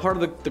 It was all part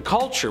of the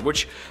culture,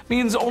 which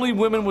means only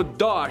women with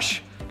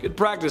dosh could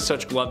practice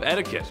such glove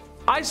etiquette.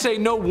 I say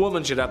no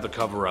woman should have to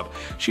cover up.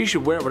 She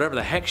should wear whatever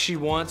the heck she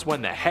wants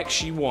when the heck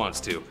she wants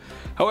to.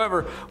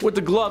 However, with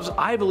the gloves,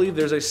 I believe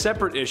there's a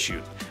separate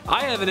issue.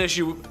 I have an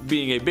issue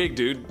being a big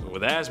dude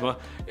with asthma.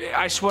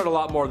 I sweat a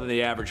lot more than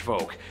the average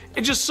folk.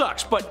 It just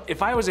sucks, but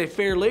if I was a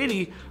fair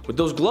lady with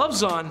those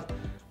gloves on,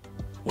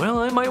 well,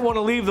 I might want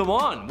to leave them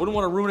on. Wouldn't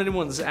want to ruin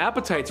anyone's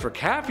appetites for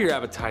calf ear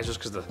appetizers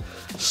because the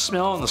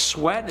smell and the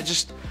sweat, it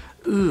just,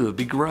 ooh, it'd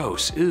be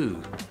gross,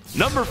 ooh.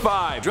 Number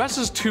 5,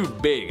 dresses too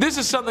big. This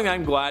is something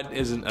I'm glad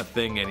isn't a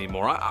thing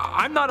anymore.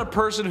 I'm not a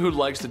person who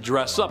likes to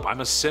dress up. I'm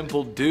a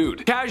simple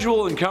dude.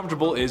 Casual and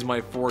comfortable is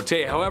my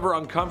forte. However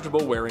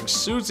uncomfortable wearing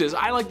suits is,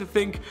 I like to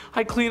think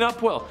I clean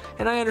up well.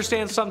 And I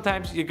understand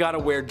sometimes you gotta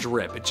wear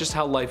drip. It's just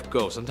how life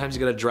goes. Sometimes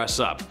you gotta dress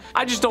up.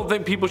 I just don't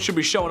think people should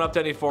be showing up to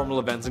any formal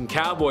events in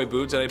cowboy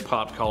boots and a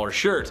popped collar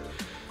shirt.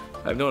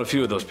 I've known a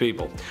few of those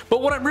people.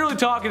 But what I'm really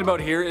talking about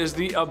here is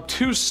the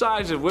obtuse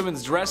size of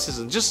women's dresses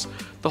and just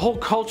the whole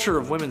culture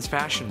of women's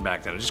fashion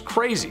back then. It's just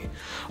crazy.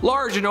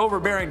 Large and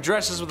overbearing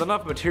dresses with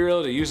enough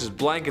material to use as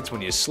blankets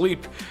when you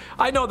sleep.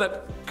 I know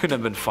that couldn't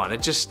have been fun.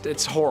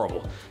 It's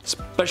horrible.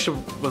 Especially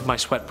with my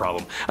sweat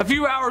problem. A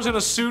few hours in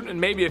a suit and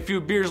maybe a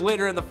few beers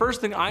later, and the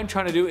first thing I'm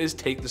trying to do is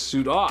take the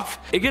suit off.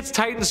 It gets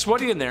tight and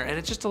sweaty in there, and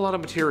it's just a lot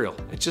of material.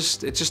 It's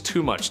just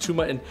too much.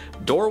 And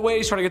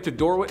doorways, trying to get through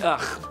doorway,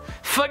 ugh.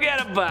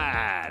 Forget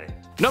about it.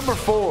 Number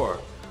 4,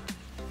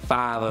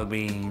 fava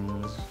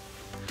beans.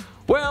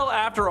 Well,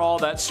 after all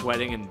that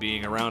sweating and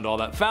being around all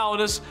that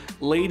foulness,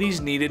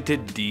 ladies needed to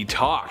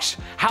detox.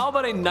 How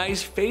about a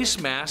nice face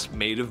mask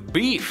made of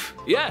beef?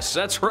 Yes,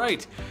 that's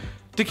right.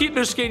 To keep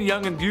their skin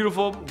young and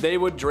beautiful, they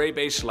would drape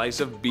a slice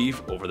of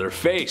beef over their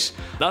face.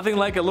 Nothing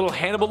like a little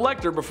Hannibal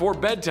Lecter before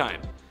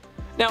bedtime.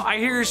 Now, I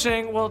hear you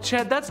saying, well,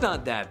 Chad, that's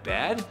not that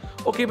bad.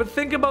 Okay, but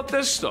think about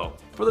this though.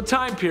 For the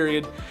time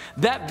period,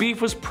 that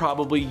beef was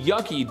probably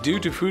yucky due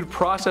to food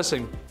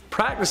processing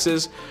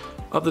practices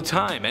of the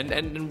time,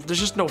 and there's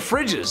just no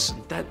fridges.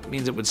 That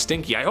means it would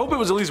stinky. I hope it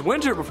was at least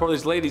winter before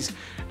these ladies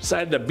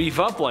decided to beef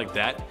up like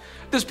that.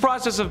 This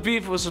process of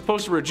beef was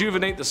supposed to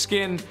rejuvenate the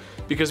skin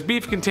because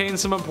beef contains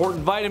some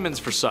important vitamins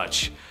for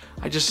such.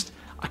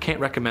 I can't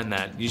recommend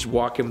that. You just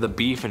walk in with the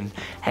beef and,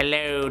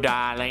 hello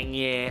darling,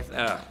 yes.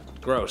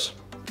 Gross.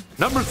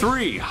 Number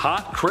 3,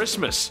 hot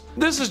Christmas.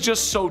 This is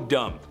just so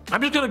dumb.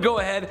 I'm just gonna go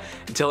ahead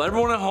and tell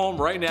everyone at home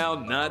right now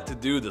not to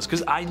do this,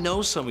 because I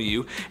know some of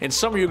you, and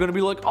some of you are gonna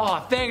be like,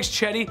 oh, thanks,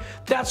 Chetty,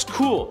 that's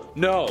cool.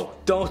 No,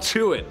 don't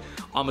do it.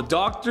 I'm a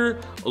doctor,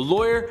 a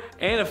lawyer,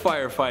 and a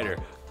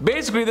firefighter.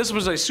 Basically, this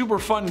was a super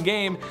fun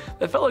game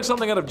that felt like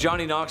something out of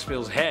Johnny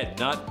Knoxville's head,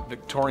 not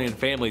Victorian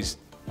families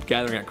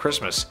gathering at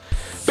Christmas.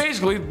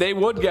 Basically, they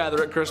would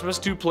gather at Christmas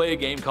to play a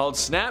game called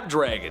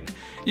Snapdragon.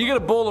 You get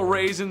a bowl of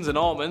raisins and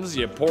almonds,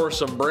 you pour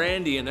some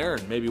brandy in there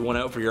and maybe one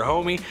out for your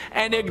homie,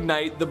 and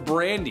ignite the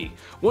brandy.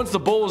 Once the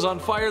bowl is on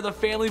fire, the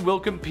family will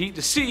compete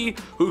to see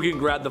who can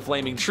grab the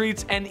flaming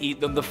treats and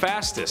eat them the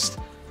fastest.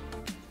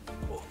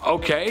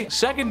 Okay,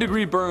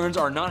 second-degree burns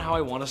are not how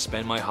I want to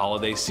spend my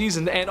holiday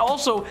season, and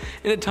also,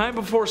 in a time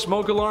before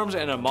smoke alarms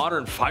and a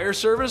modern fire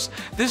service,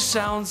 this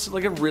sounds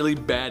like a really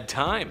bad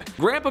time.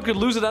 Grandpa could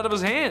lose it out of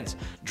his hands.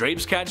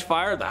 Drapes catch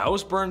fire, the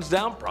house burns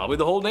down, probably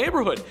the whole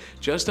neighborhood.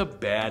 Just a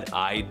bad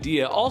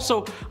idea.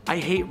 Also, I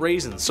hate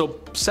raisins,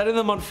 so setting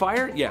them on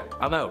fire? Yeah,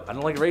 I'm out. I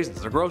don't like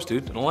raisins. They're gross,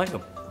 dude. I don't like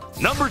them.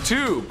 Number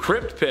 2,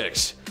 crypt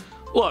pics.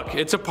 Look,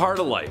 it's a part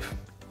of life.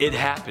 It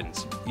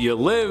happens. You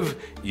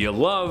live, you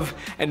love,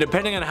 and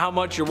depending on how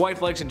much your wife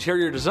likes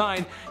interior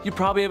design, you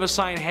probably have a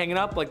sign hanging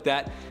up like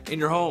that in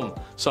your home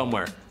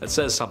somewhere that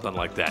says something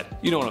like that.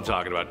 You know what I'm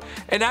talking about.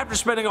 And after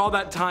spending all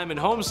that time in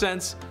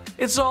HomeSense,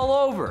 it's all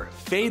over.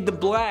 Fade to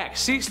black,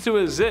 cease to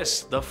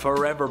exist, the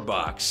forever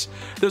box.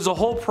 There's a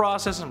whole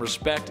process and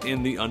respect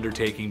in the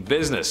undertaking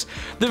business.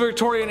 The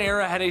Victorian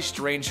era had a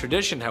strange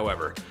tradition,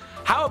 however.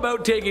 How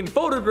about taking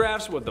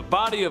photographs with the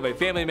body of a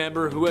family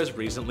member who has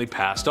recently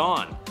passed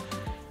on?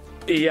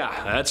 Yeah,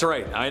 that's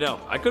right, I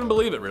know. I couldn't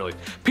believe it, really.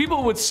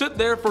 People would sit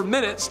there for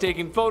minutes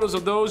taking photos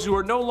of those who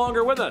are no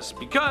longer with us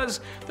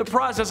because the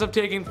process of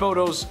taking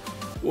photos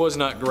was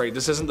not great.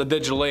 This isn't the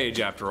digital age,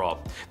 after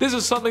all. This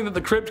is something that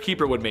the crypt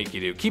keeper would make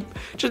you do. Keep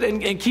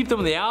them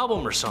in the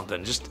album or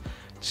something. Just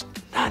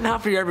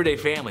not for your everyday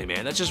family,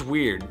 man. That's just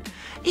weird.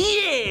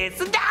 Yes,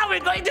 now we're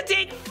going to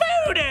take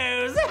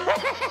photos.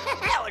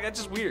 Like, that's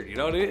just weird, you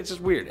know? It's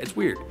just weird. It's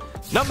weird.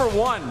 Number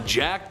 1,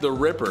 Jack the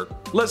Ripper.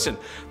 Listen,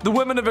 the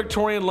women of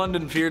Victorian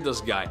London feared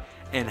this guy.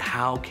 And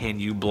how can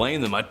you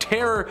blame them? A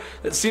terror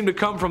that seemed to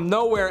come from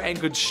nowhere and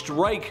could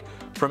strike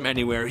from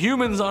anywhere.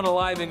 Humans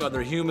unaliving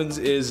other humans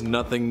is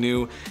nothing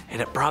new,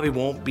 and it probably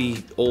won't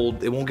be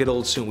old. It won't get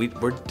old soon.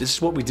 This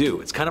is what we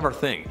do. It's kind of our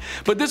thing.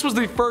 But this was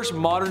the first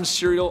modern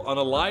serial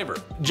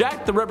unaliver.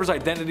 Jack the Ripper's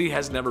identity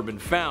has never been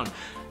found.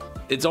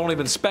 It's only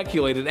been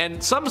speculated,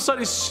 and some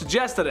studies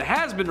suggest that it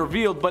has been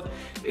revealed, but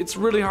it's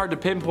really hard to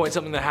pinpoint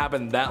something that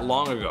happened that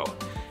long ago.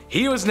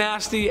 He was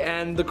nasty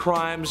and the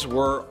crimes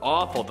were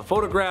awful. The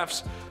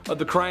photographs of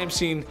the crime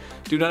scene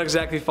do not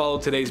exactly follow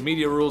today's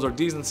media rules or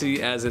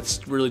decency, as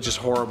it's really just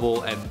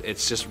horrible and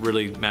it's just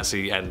really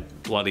messy and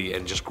bloody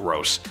and just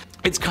gross.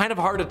 It's kind of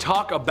hard to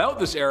talk about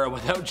this era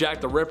without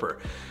Jack the Ripper.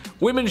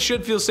 Women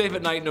should feel safe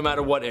at night no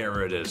matter what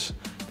era it is.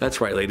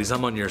 That's right, ladies,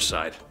 I'm on your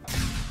side.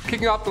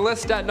 Kicking off the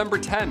list at number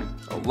 10,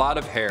 a lot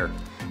of hair.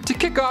 To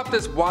kick off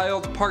this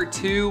wild part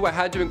 2, I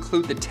had to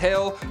include the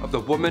tale of the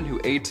woman who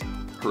ate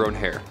her own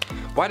hair.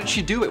 Why did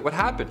she do it? What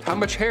happened? How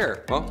much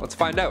hair? Well, let's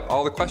find out.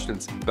 All the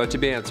questions about to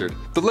be answered.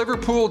 The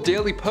Liverpool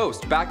Daily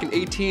Post back in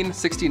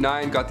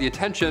 1869 got the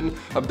attention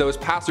of those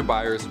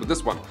passerbyers with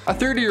this one. A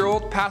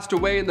 30-year-old passed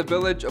away in the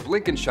village of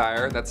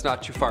Lincolnshire. That's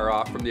not too far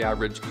off from the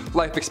average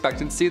life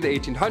expectancy of the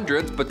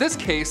 1800s, but this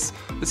case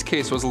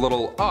was a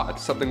little odd.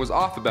 Something was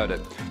off about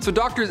it. So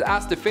doctors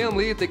asked the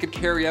family if they could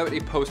carry out a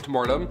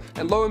post-mortem,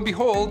 and lo and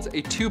behold,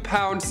 a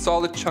 2-pound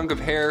solid chunk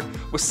of hair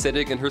was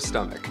sitting in her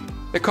stomach.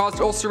 It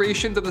caused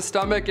ulcerations of the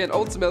stomach and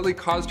ultimately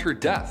caused her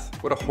death.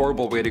 What a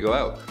horrible way to go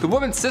out. The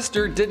woman's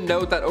sister did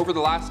note that over the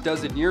last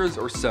dozen years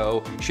or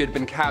so, she had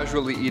been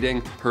casually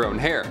eating her own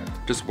hair.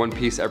 Just one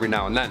piece every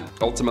now and then.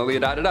 Ultimately,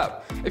 it added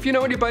up. If you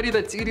know anybody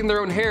that's eating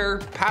their own hair,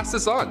 pass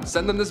this on.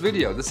 Send them this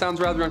video. This sounds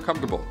rather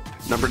uncomfortable.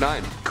 Number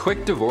 9,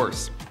 quick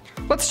divorce.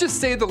 Let's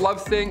just say the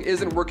love thing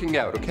isn't working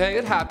out, okay?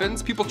 It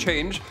happens, people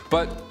change,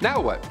 but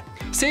now what?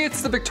 Say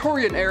it's the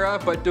Victorian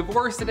era, but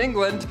divorce in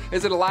England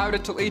isn't allowed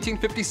until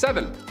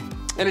 1857.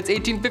 And it's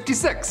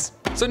 1856.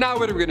 So now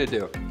what are we gonna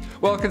do?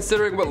 Well,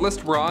 considering what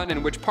list we're on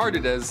and which part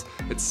it is,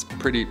 it's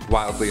pretty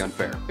wildly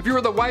unfair. If you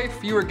were the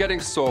wife, you were getting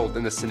sold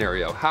in this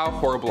scenario. How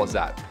horrible is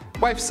that?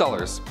 Wife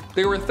sellers,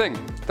 they were a thing.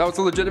 That was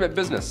a legitimate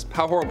business.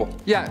 How horrible.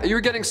 Yeah, you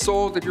were getting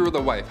sold if you were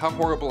the wife. How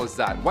horrible is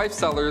that? Wife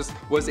sellers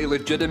was a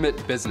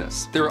legitimate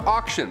business. There were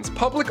auctions.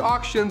 Public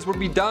auctions would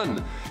be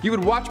done. You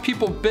would watch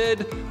people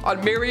bid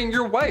on marrying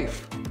your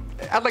wife.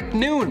 At like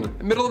noon,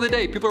 middle of the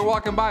day, people are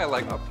walking by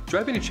like, oh, do I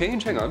have any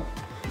change? Hang on.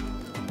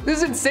 This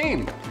is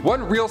insane.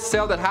 One real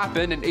sale that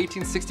happened in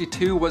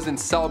 1862 was in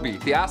Selby.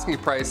 The asking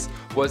price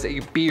was a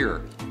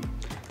beer.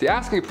 The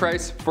asking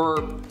price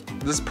for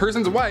this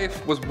person's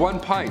wife was 1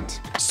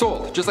 pint.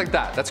 Sold, just like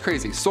that. That's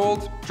crazy.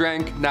 Sold,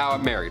 drank, now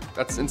I'm married.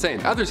 That's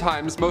insane. Other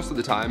times, most of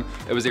the time,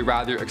 it was a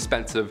rather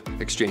expensive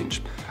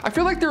exchange. I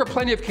feel like there are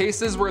plenty of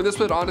cases where this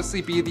would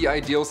honestly be the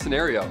ideal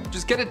scenario.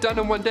 Just get it done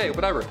in one day,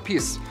 whatever.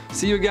 Peace.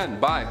 See you again.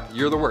 Bye.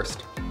 You're the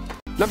worst.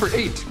 Number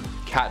 8,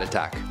 cat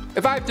attack.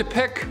 If I have to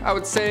pick, I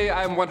would say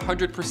I'm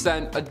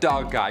 100% a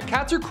dog guy.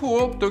 Cats are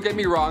cool, don't get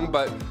me wrong,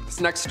 but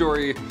this next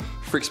story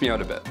freaks me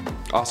out a bit.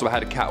 Also, I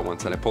had a cat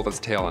once and I pulled its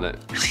tail and it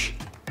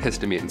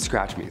hissed at me and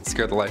scratched me and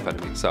scared the life out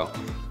of me. So,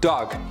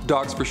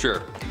 dogs for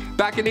sure.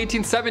 Back in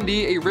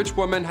 1870, a rich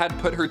woman had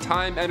put her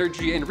time,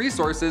 energy, and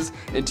resources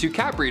into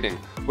cat breeding.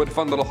 What a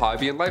fun little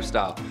hobby and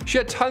lifestyle. She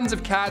had tons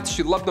of cats,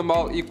 she loved them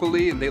all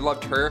equally, and they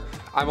loved her.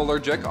 I'm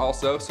allergic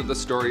also, so this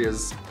story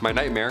is my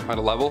nightmare on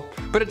a level.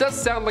 But it does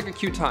sound like a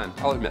cute time,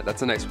 I'll admit,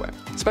 that's a nice way.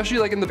 Especially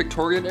like in the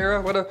Victorian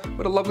era, what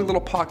a lovely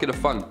little pocket of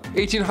fun.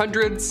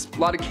 1800s, a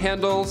lot of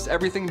candles,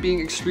 everything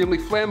being extremely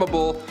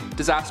flammable,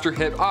 disaster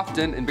hit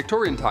often in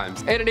Victorian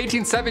times. And in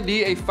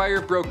 1870, a fire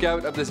broke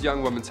out of this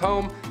young woman's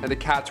home, and the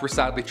cats were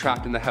sadly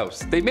trapped in the house.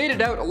 They made it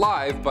out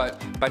alive,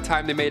 but by the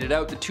time they made it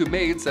out, the two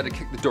maids that had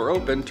kicked the door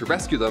open to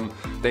rescue them,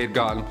 they had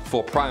gone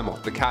full primal.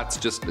 The cats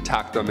just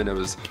attacked them and it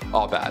was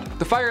all bad.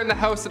 The fire in the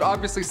house had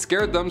obviously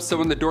scared them, so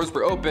when the doors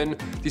were open,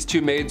 these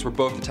two maids were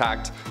both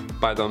attacked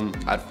by them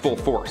at full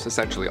force,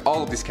 essentially,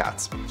 all of these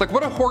cats. Like,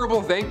 what a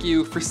horrible thank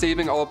you for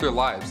saving all of their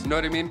lives, you know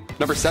what I mean?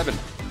 Number 7,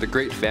 the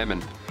Great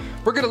Famine.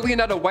 We're gonna lean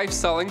out of wife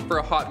selling for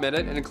a hot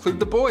minute and include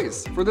the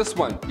boys for this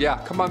one.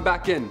 Yeah, come on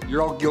back in,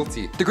 you're all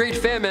guilty. The Great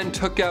Famine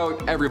took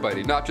out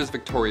everybody, not just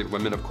Victorian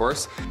women, of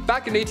course.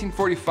 Back in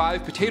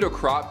 1845, potato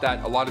crop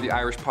that a lot of the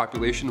Irish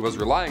population was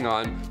relying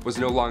on was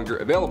no longer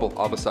available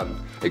all of a sudden.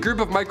 A group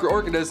of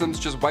microorganisms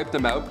just wiped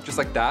them out, just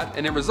like that,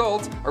 and in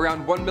result,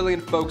 around 1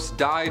 million folks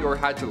died or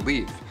had to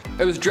leave.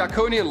 It was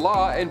draconian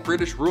law and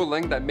British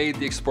ruling that made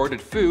the exported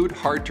food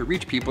hard to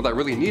reach people that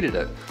really needed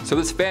it. So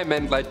this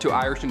famine led to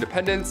Irish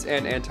independence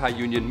and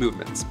anti-union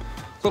movements.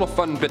 Little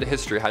fun bit of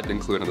history I had to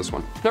include in this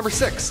one. Number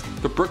 6,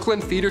 the Brooklyn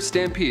Theater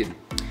Stampede.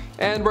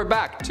 And we're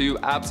back to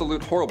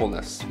absolute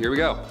horribleness. Here we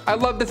go. I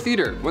love the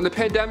theater. When the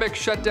pandemic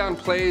shut down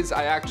plays,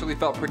 I actually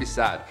felt pretty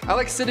sad. I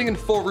like sitting in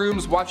full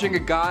rooms watching a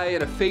guy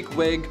in a fake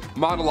wig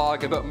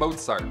monologue about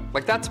Mozart.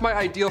 Like, that's my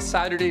ideal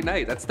Saturday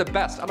night. That's the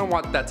best. I don't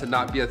want that to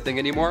not be a thing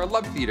anymore. I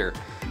love theater.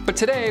 But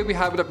today we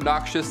have an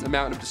obnoxious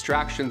amount of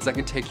distractions that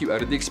can take you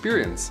out of the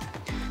experience.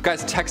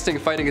 Guy's texting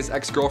fighting his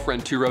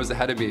ex-girlfriend 2 rows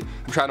ahead of me.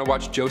 I'm trying to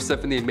watch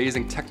Joseph in the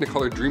amazing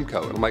Technicolor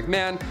Dreamcoat. I'm like,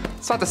 man,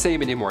 it's not the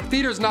same anymore.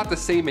 Theater's not the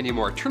same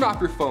anymore. Turn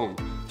off your phone.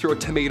 Throw a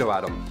tomato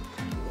at him.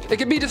 It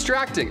can be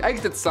distracting.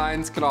 Exit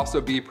signs can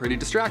also be pretty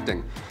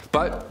distracting.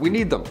 But we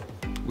need them.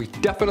 We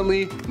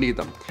definitely need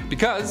them.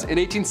 Because in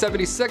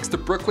 1876, the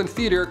Brooklyn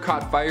Theater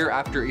caught fire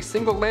after a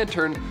single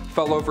lantern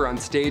fell over on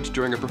stage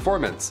during a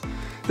performance.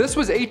 This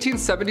was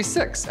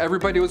 1876.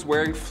 Everybody was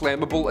wearing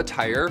flammable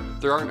attire.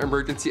 There aren't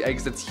emergency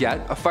exits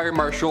yet. A fire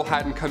marshal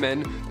hadn't come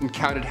in and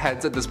counted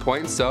heads at this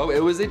point, so it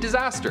was a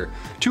disaster.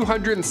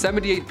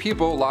 278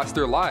 people lost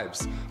their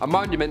lives. A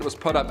monument was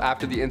put up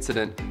after the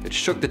incident. It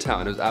shook the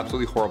town. It was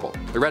absolutely horrible.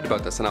 I read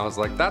about this and I was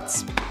like,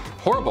 that's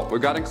horrible. We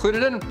got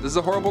included in. This is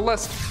a horrible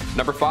list.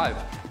 Number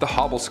 5, the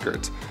hobble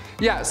skirt.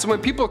 Yeah, so when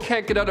people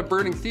can't get out of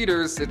burning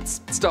theaters, it's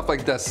stuff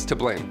like this to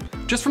blame.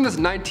 Just from this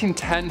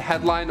 1910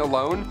 headline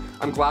alone,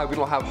 I'm glad we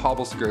don't have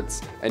hobble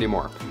skirts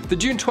anymore. The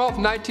June 12,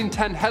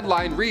 1910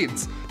 headline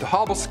reads, "The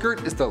hobble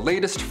skirt is the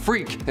latest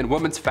freak in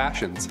women's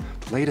fashions."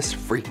 The latest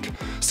freak.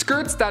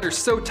 Skirts that are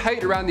so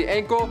tight around the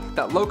ankle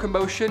that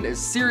locomotion is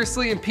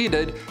seriously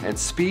impeded and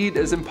speed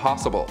is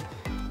impossible.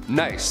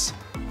 Nice.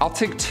 I'll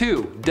take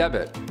 2,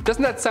 debit.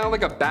 Doesn't that sound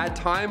like a bad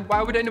time?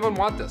 Why would anyone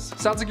want this?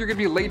 Sounds like you're gonna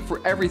be late for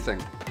everything.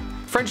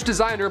 French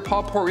designer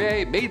Paul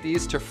Poirier made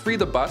these to free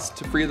the bust,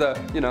 to free the,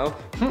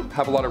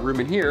 have a lot of room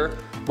in here,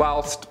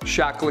 whilst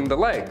shackling the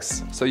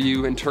legs. So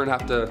you in turn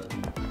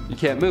you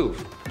can't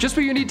move. Just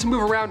what you need to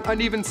move around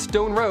uneven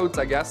stone roads,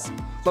 I guess.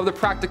 Love the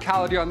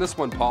practicality on this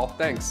one, Paul,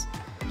 thanks.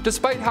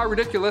 Despite how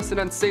ridiculous and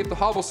unsafe the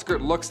hobble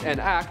skirt looks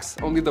and acts,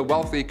 only the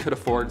wealthy could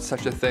afford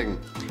such a thing.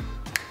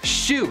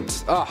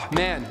 Shoot! Oh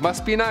man,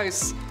 must be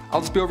nice. I'll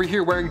just be over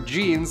here wearing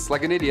jeans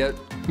like an idiot.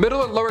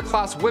 Middle and lower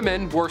class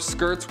women wore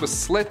skirts with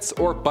slits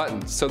or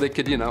buttons so they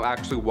could,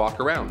 actually walk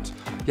around.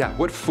 Yeah,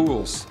 what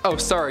fools. Oh,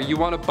 sorry, you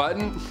want a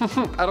button?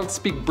 I don't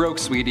speak broke,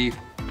 sweetie.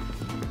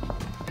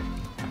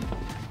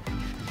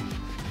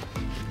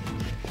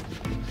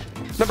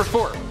 Number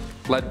 4,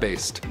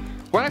 lead-based.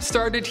 When I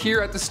started here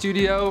at the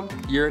studio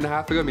a year and a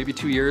half ago, maybe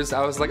 2 years,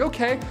 I was like,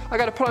 okay, I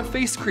gotta put on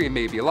face cream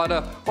maybe. A lot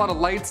of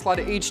lights, a lot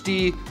of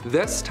HD.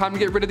 Time to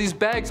get rid of these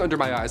bags under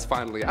my eyes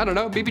finally. I don't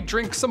know, maybe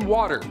drink some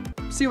water.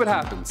 See what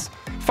happens.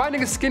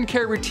 Finding a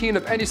skincare routine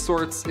of any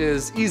sorts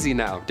is easy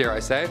now, dare I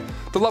say.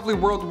 The lovely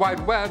World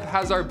Wide Web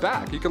has our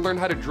back. You can learn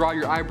how to draw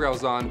your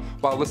eyebrows on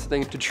while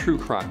listening to true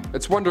crime.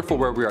 It's wonderful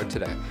where we are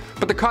today.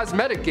 But the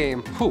cosmetic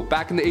game,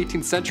 back in the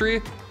 18th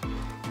century,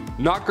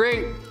 not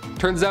great.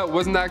 Turns out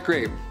wasn't that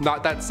great,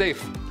 not that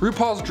safe.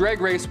 RuPaul's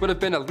Drag Race would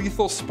have been a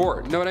lethal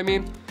sport, you know what I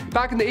mean?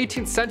 Back in the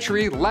 18th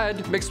century,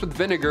 lead mixed with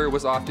vinegar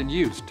was often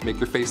used to make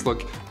your face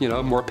look,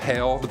 more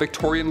pale. The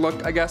Victorian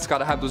look, I guess,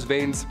 gotta have those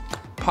veins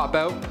pop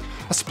out.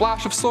 A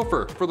splash of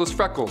sulfur for those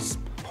freckles.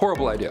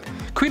 Horrible idea.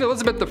 Queen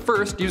Elizabeth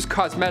I used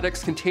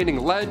cosmetics containing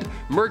lead,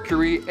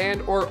 mercury,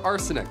 and or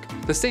arsenic,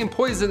 the same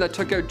poison that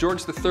took out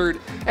George III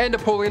and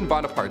Napoleon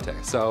Bonaparte,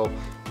 so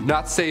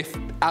not safe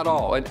at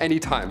all at any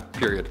time,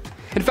 period.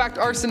 In fact,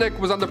 arsenic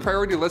was on the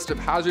priority list of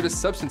hazardous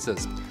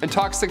substances, and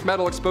toxic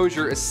metal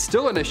exposure is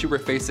still an issue we're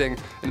facing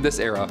in this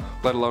era,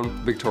 let alone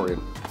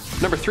Victorian.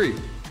 Number 3,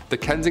 the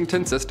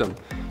Kensington system.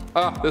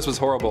 This was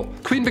horrible.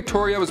 Queen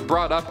Victoria was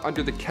brought up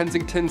under the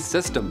Kensington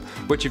system,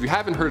 which if you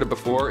haven't heard it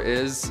before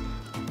is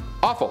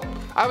Awful.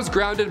 I was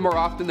grounded more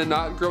often than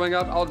not growing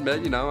up, I'll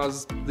admit, you know, I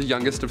was the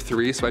youngest of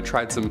 3, so I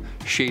tried some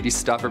shady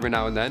stuff every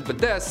now and then, but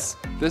this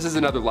is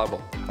another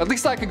level. At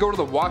least I could go to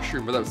the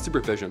washroom without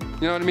supervision,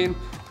 you know what I mean?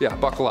 Yeah,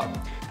 buckle up.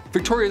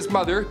 Victoria's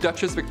mother,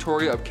 Duchess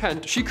Victoria of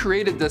Kent, she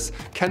created this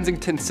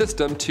Kensington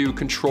system to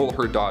control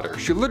her daughter.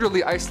 She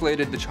literally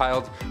isolated the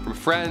child from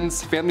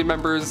friends, family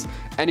members,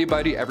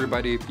 anybody,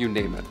 everybody, you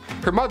name it.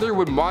 Her mother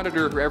would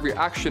monitor her every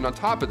action on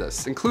top of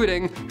this,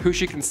 including who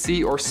she can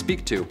see or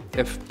speak to,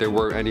 if there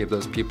were any of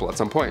those people at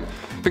some point.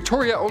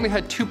 Victoria only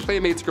had 2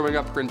 playmates growing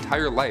up her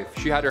entire life.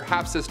 She had her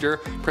half-sister,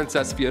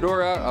 Princess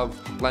Feodora of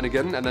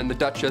Leningen, and then the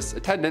Duchess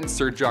attendant,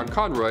 Sir John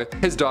Conroy,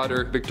 his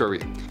daughter,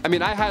 Victoria. I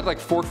mean, I had like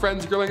 4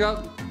 friends growing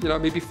up, you know,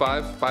 maybe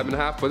 5 and a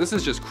half, but this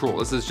is just cruel.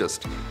 This is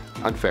just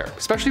unfair.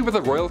 Especially with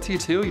a royalty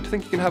too, you'd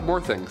think you can have more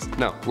things.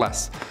 No,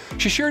 less.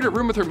 She shared a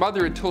room with her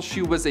mother until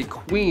she was a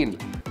queen.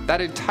 That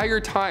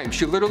entire time,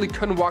 she literally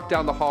couldn't walk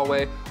down the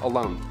hallway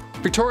alone.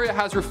 Victoria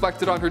has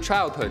reflected on her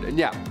childhood, and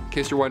yeah, in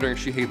case you're wondering,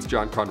 she hates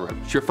John Conroy.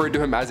 She referred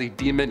to him as a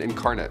demon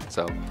incarnate,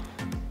 so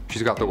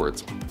she's got the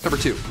words. Number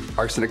 2,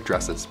 arsenic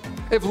dresses.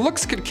 If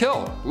looks could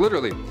kill,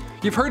 literally.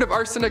 You've heard of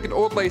arsenic and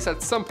old lace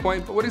at some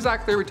point, but what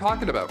exactly are we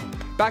talking about?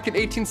 Back in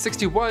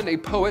 1861, a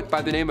poet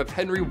by the name of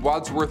Henry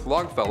Wadsworth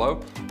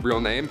Longfellow,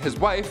 real name, his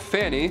wife,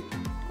 Fanny,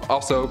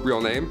 also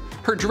real name,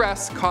 her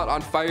dress caught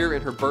on fire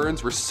and her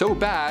burns were so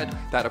bad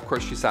that of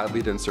course she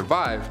sadly didn't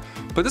survive.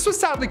 But this was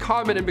sadly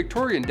common in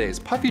Victorian days.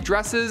 Puffy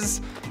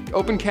dresses,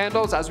 open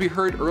candles, as we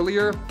heard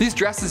earlier. These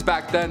dresses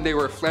back then, they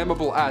were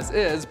flammable as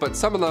is, but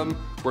some of them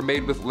were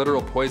made with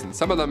literal poison.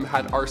 Some of them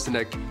had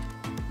arsenic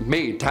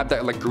made to have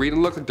that like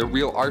green look, like the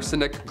real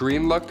arsenic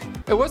green look.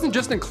 It wasn't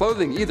just in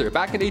clothing either.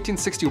 Back in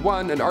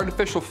 1861, an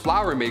artificial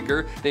flower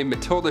maker named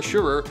Matilda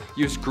Schurer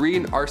used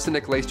green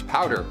arsenic laced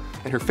powder,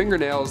 and her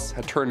fingernails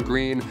had turned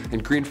green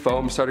and green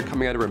foam started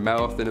coming out of her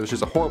mouth, and it was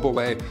just a horrible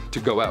way to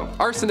go out.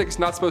 Arsenic is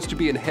not supposed to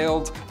be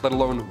inhaled, let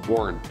alone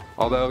worn.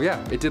 Although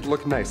yeah, it did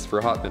look nice for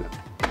a hot minute.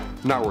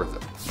 Not worth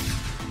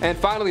it. And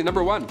finally,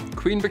 number 1,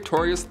 Queen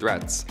Victoria's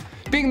threats.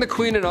 Being the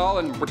queen and all,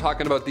 and we're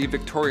talking about the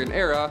Victorian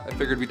era, I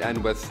figured we'd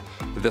end with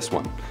this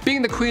one.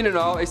 Being the queen and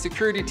all, a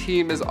security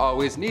team is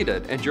always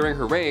needed, and during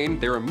her reign,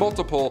 there were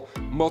multiple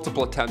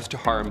attempts to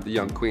harm the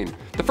young queen.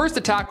 The first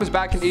attack was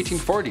back in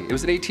 1840. It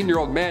was an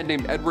 18-year-old man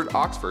named Edward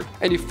Oxford,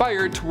 and he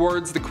fired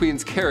towards the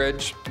queen's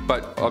carriage,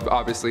 but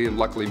obviously and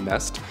luckily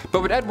missed.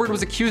 But when Edward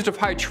was accused of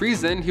high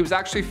treason, he was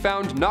actually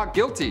found not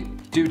guilty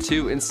due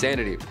to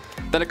insanity.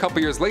 Then a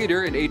couple years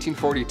later, in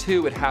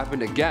 1842, it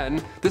happened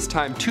again. This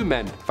time 2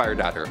 men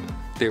fired at her.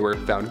 They were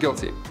found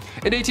guilty.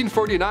 In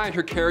 1849,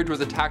 her carriage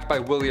was attacked by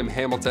William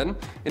Hamilton.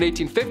 In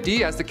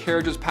 1850, as the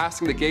carriage was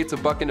passing the gates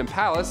of Buckingham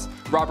Palace,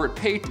 Robert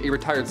Pate, a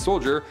retired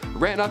soldier,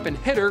 ran up and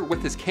hit her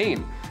with his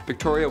cane.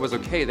 Victoria was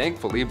okay,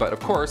 thankfully, but of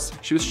course,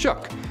 she was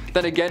shook.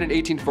 Then again in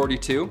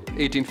 1842,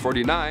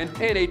 1849, and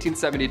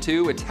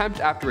 1872, attempt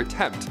after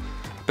attempt.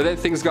 But then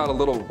things got a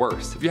little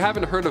worse. If you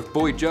haven't heard of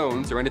Boy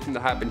Jones or anything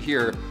that happened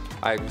here,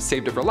 I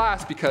saved it for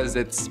last because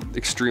it's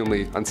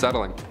extremely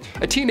unsettling.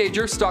 A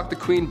teenager stalked the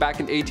queen back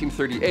in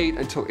 1838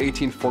 until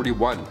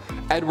 1841.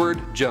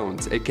 Edward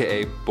Jones,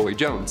 aka Boy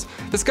Jones.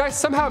 This guy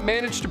somehow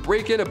managed to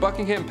break into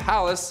Buckingham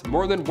Palace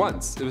more than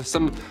once. It was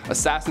some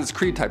Assassin's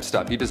Creed type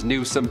stuff. He just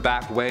knew some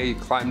back way, he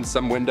climbed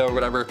some window or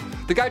whatever.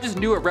 The guy just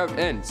knew a route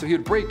in, so he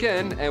would break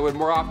in and would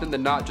more often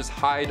than not just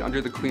hide under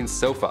the queen's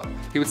sofa.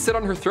 He would sit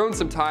on her throne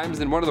sometimes,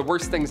 and one of the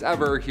worst things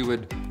ever, he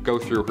would go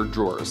through her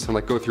drawers and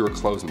like go through her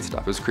clothes and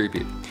stuff. It was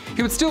creepy.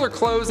 He would steal her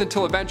clothes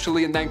until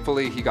eventually and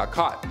thankfully he got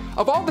caught.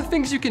 Of all the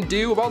things you can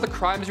do, of all the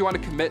crimes you want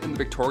to commit in the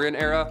Victorian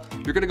era,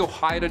 you're gonna go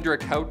hide under a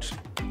couch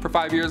for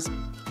 5 years?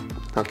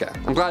 Okay,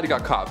 I'm glad he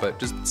got caught, but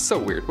just so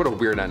weird. What a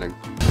weird ending.